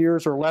 16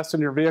 years or less in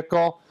your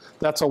vehicle.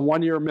 That's a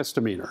 1-year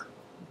misdemeanor.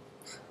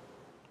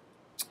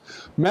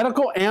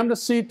 Medical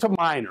amnesty to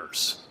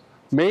minors.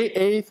 May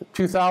 8th,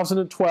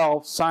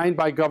 2012, signed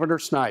by Governor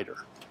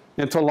Snyder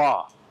into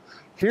law.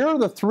 Here are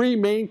the 3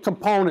 main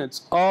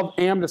components of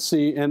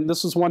amnesty, and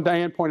this is one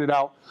Diane pointed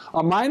out.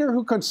 A minor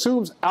who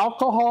consumes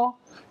alcohol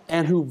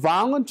and who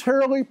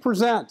voluntarily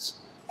presents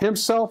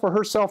himself or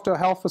herself to a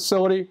health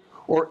facility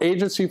or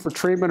agency for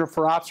treatment or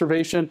for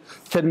observation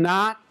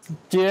cannot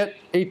get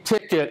a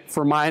ticket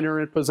for minor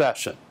in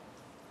possession.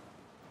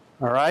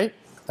 All right?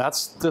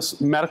 That's this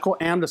medical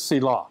amnesty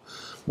law.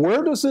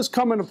 Where does this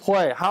come into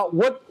play?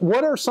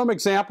 What are some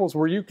examples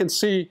where you can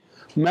see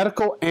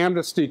medical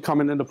amnesty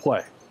coming into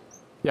play?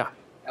 Yeah.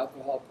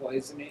 Alcohol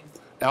poisoning.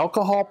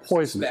 Alcohol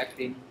poisoning.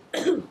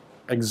 Suspecting.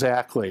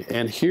 Exactly.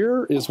 And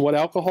here is what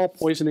alcohol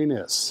poisoning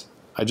is.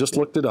 I just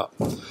looked it up.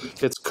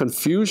 It's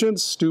confusion,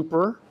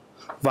 stupor,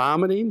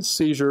 vomiting,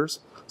 seizures,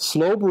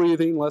 slow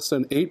breathing, less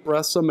than 8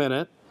 breaths a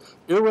minute,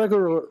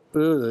 irregular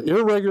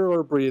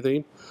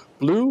breathing,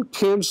 blue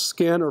tinged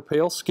skin or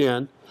pale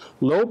skin,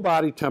 low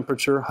body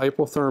temperature,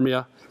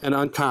 hypothermia, and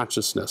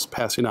unconsciousness,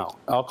 passing out.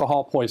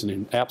 Alcohol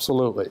poisoning,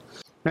 absolutely.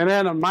 And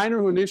then a minor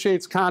who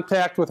initiates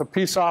contact with a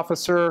peace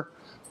officer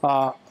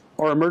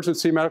or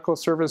emergency medical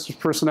services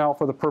personnel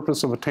for the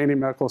purpose of obtaining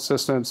medical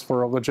assistance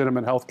for a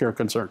legitimate health care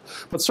concern.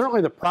 But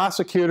certainly the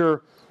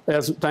prosecutor,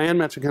 as Diane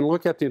mentioned, can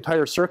look at the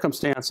entire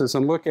circumstances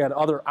and look at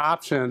other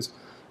options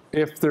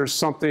if there's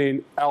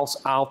something else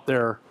out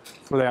there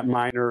for that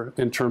minor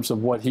in terms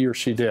of what he or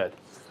she did.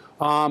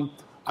 I'm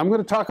going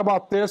to talk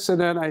about this, and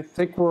then I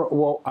think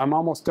I'm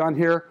almost done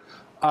here.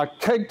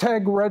 Keg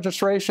tag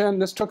registration,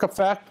 this took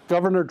effect.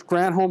 Governor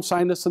Granholm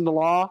signed this into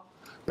law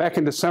back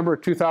in December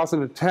of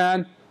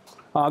 2010.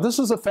 This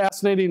is a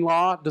fascinating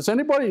law. Does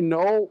anybody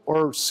know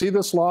or see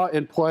this law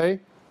in play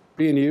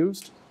being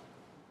used?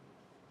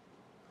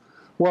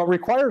 Well, it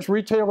requires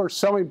retailers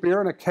selling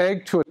beer in a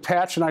keg to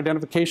attach an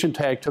identification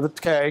tag to the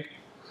keg,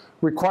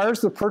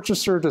 requires the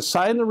purchaser to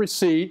sign the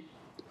receipt,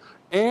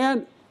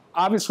 and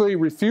obviously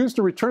refuse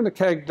to return the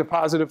keg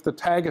deposit if the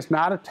tag is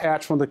not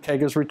attached when the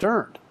keg is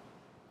returned.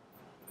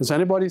 Has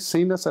anybody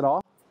seen this at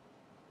all?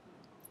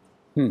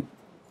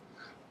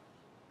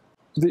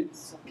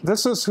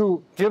 This is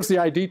who gives the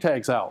ID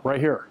tags out, right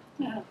here.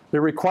 Yeah. It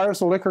requires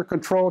the liquor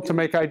control to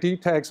make ID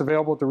tags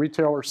available to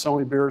retailers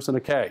selling beers in a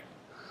keg.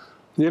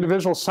 The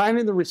individual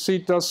signing the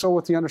receipt does so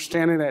with the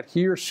understanding that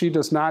he or she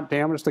does not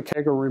damage the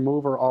keg or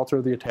remove or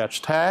alter the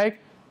attached tag.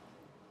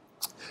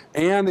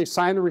 And they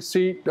sign the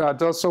receipt,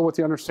 does so with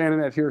the understanding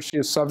that he or she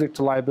is subject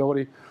to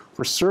liability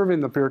for serving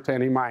the beer to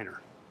any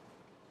minor.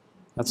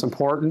 That's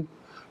important.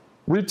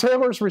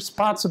 Retailers'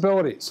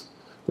 responsibilities.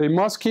 They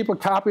must keep a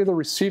copy of the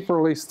receipt for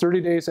at least 30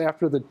 days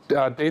after the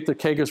date the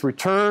keg is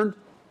returned,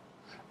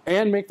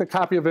 and make the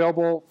copy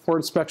available for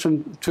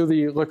inspection to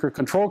the Liquor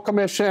Control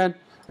Commission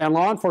and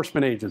law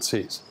enforcement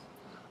agencies.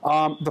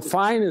 The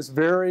fine is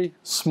very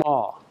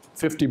small,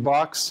 50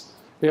 bucks.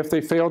 If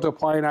they fail to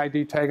apply an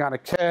ID tag on a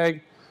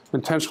keg,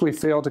 intentionally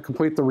fail to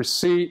complete the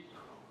receipt,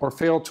 or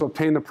fail to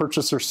obtain the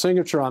purchaser's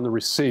signature on the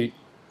receipt,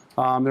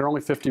 they're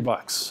only 50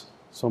 bucks.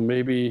 So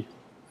maybe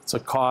it's a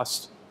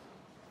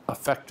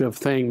cost-effective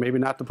thing, maybe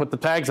not to put the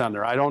tags on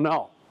there, I don't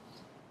know.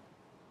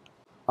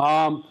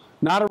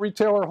 Not a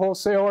retailer or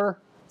wholesaler.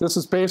 This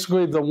is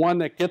basically the one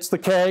that gets the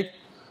keg.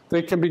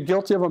 They can be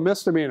guilty of a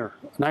misdemeanor,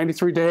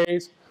 93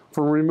 days,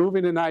 for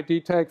removing an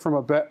ID tag from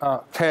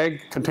a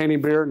keg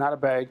containing beer, not a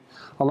bag,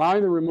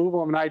 allowing the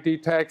removal of an ID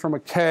tag from a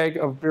keg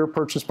of beer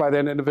purchased by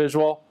that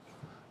individual,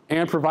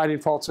 and providing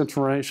false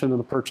information in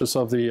the purchase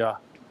of the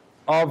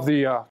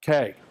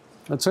keg.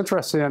 It's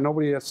interesting that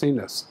nobody has seen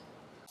this.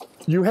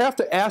 You have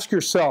to ask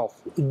yourself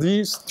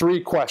these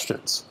 3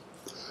 questions.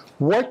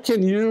 What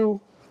can you,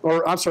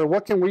 or I'm sorry,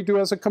 what can we do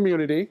as a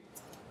community?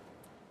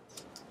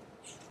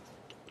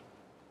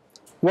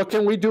 What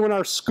can we do in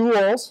our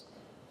schools?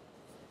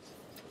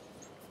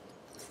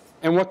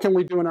 And what can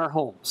we do in our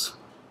homes?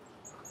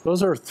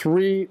 Those are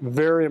 3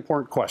 very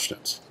important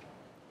questions.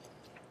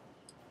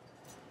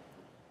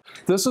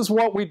 This is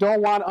what we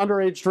don't want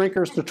underage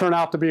drinkers to turn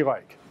out to be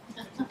like.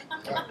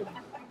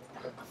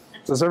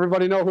 Does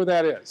everybody know who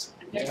that is?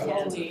 Nick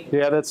Nolte.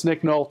 Yeah, that's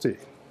Nick Nolte.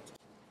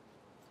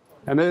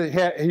 And then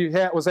he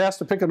was asked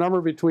to pick a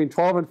number between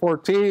 12 and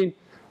 14.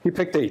 He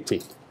picked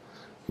 18.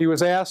 He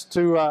was asked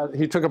to,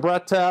 he took a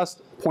breath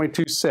test,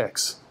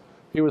 0.26.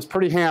 He was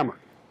pretty hammered.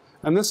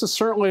 And this is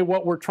certainly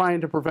what we're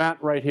trying to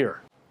prevent right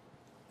here.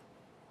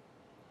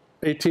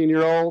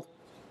 18-year-old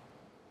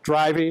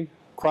driving,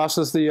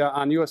 crosses the,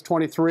 on US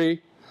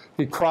 23.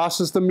 He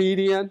crosses the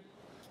median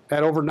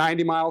at over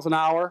 90 miles an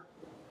hour,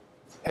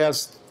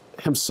 has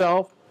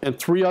himself and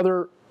 3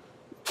 other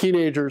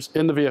teenagers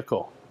in the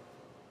vehicle.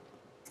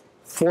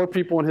 4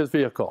 people in his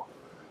vehicle.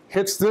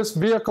 Hits this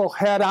vehicle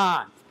head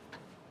on.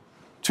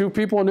 2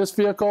 people in this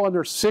vehicle in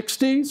their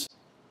 60s,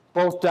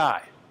 both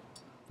die.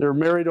 They're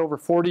married over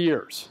 40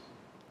 years.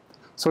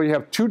 So you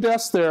have 2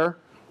 deaths there.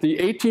 The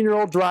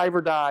 18-year-old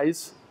driver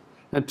dies,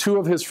 and 2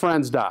 of his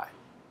friends die.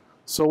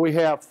 So we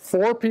have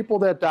 4 people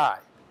that die,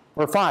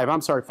 or 5,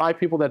 I'm sorry, 5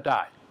 people that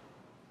die.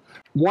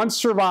 1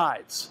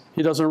 survives.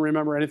 He doesn't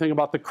remember anything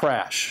about the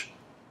crash.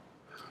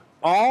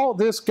 All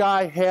this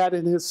guy had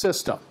in his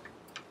system,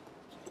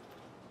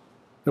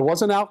 it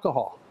wasn't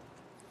alcohol.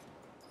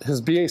 His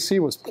BAC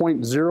was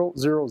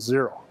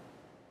 0.000.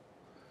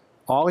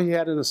 All he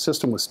had in his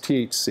system was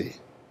THC,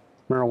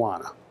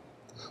 marijuana.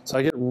 So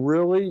I get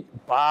really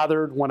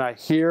bothered when I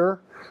hear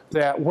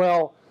that,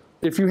 well,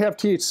 if you have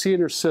THC in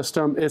your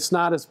system, it's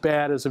not as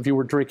bad as if you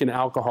were drinking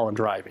alcohol and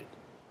driving.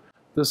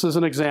 This is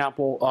an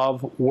example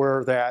of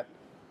where that,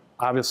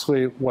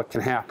 obviously, what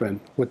can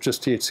happen with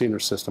just THC in your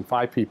system,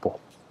 5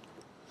 people.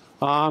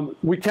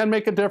 We can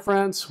make a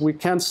difference. We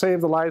can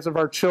save the lives of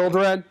our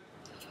children.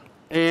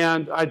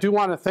 And I do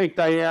want to thank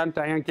Diane.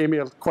 Diane gave me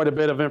quite a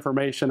bit of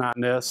information on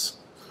this.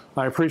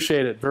 I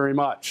appreciate it very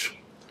much.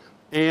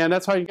 And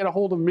that's how you get a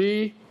hold of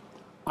me.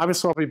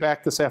 Obviously, I'll be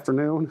back this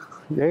afternoon.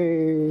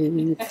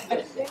 Yay.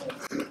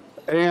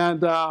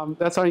 And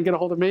that's how you get a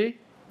hold of me.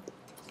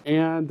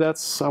 And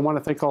I want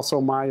to thank also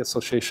my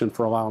association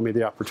for allowing me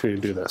the opportunity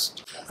to do this.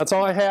 That's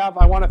all I have.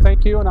 I want to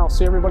thank you, and I'll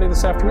see everybody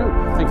this afternoon.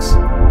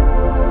 Thanks.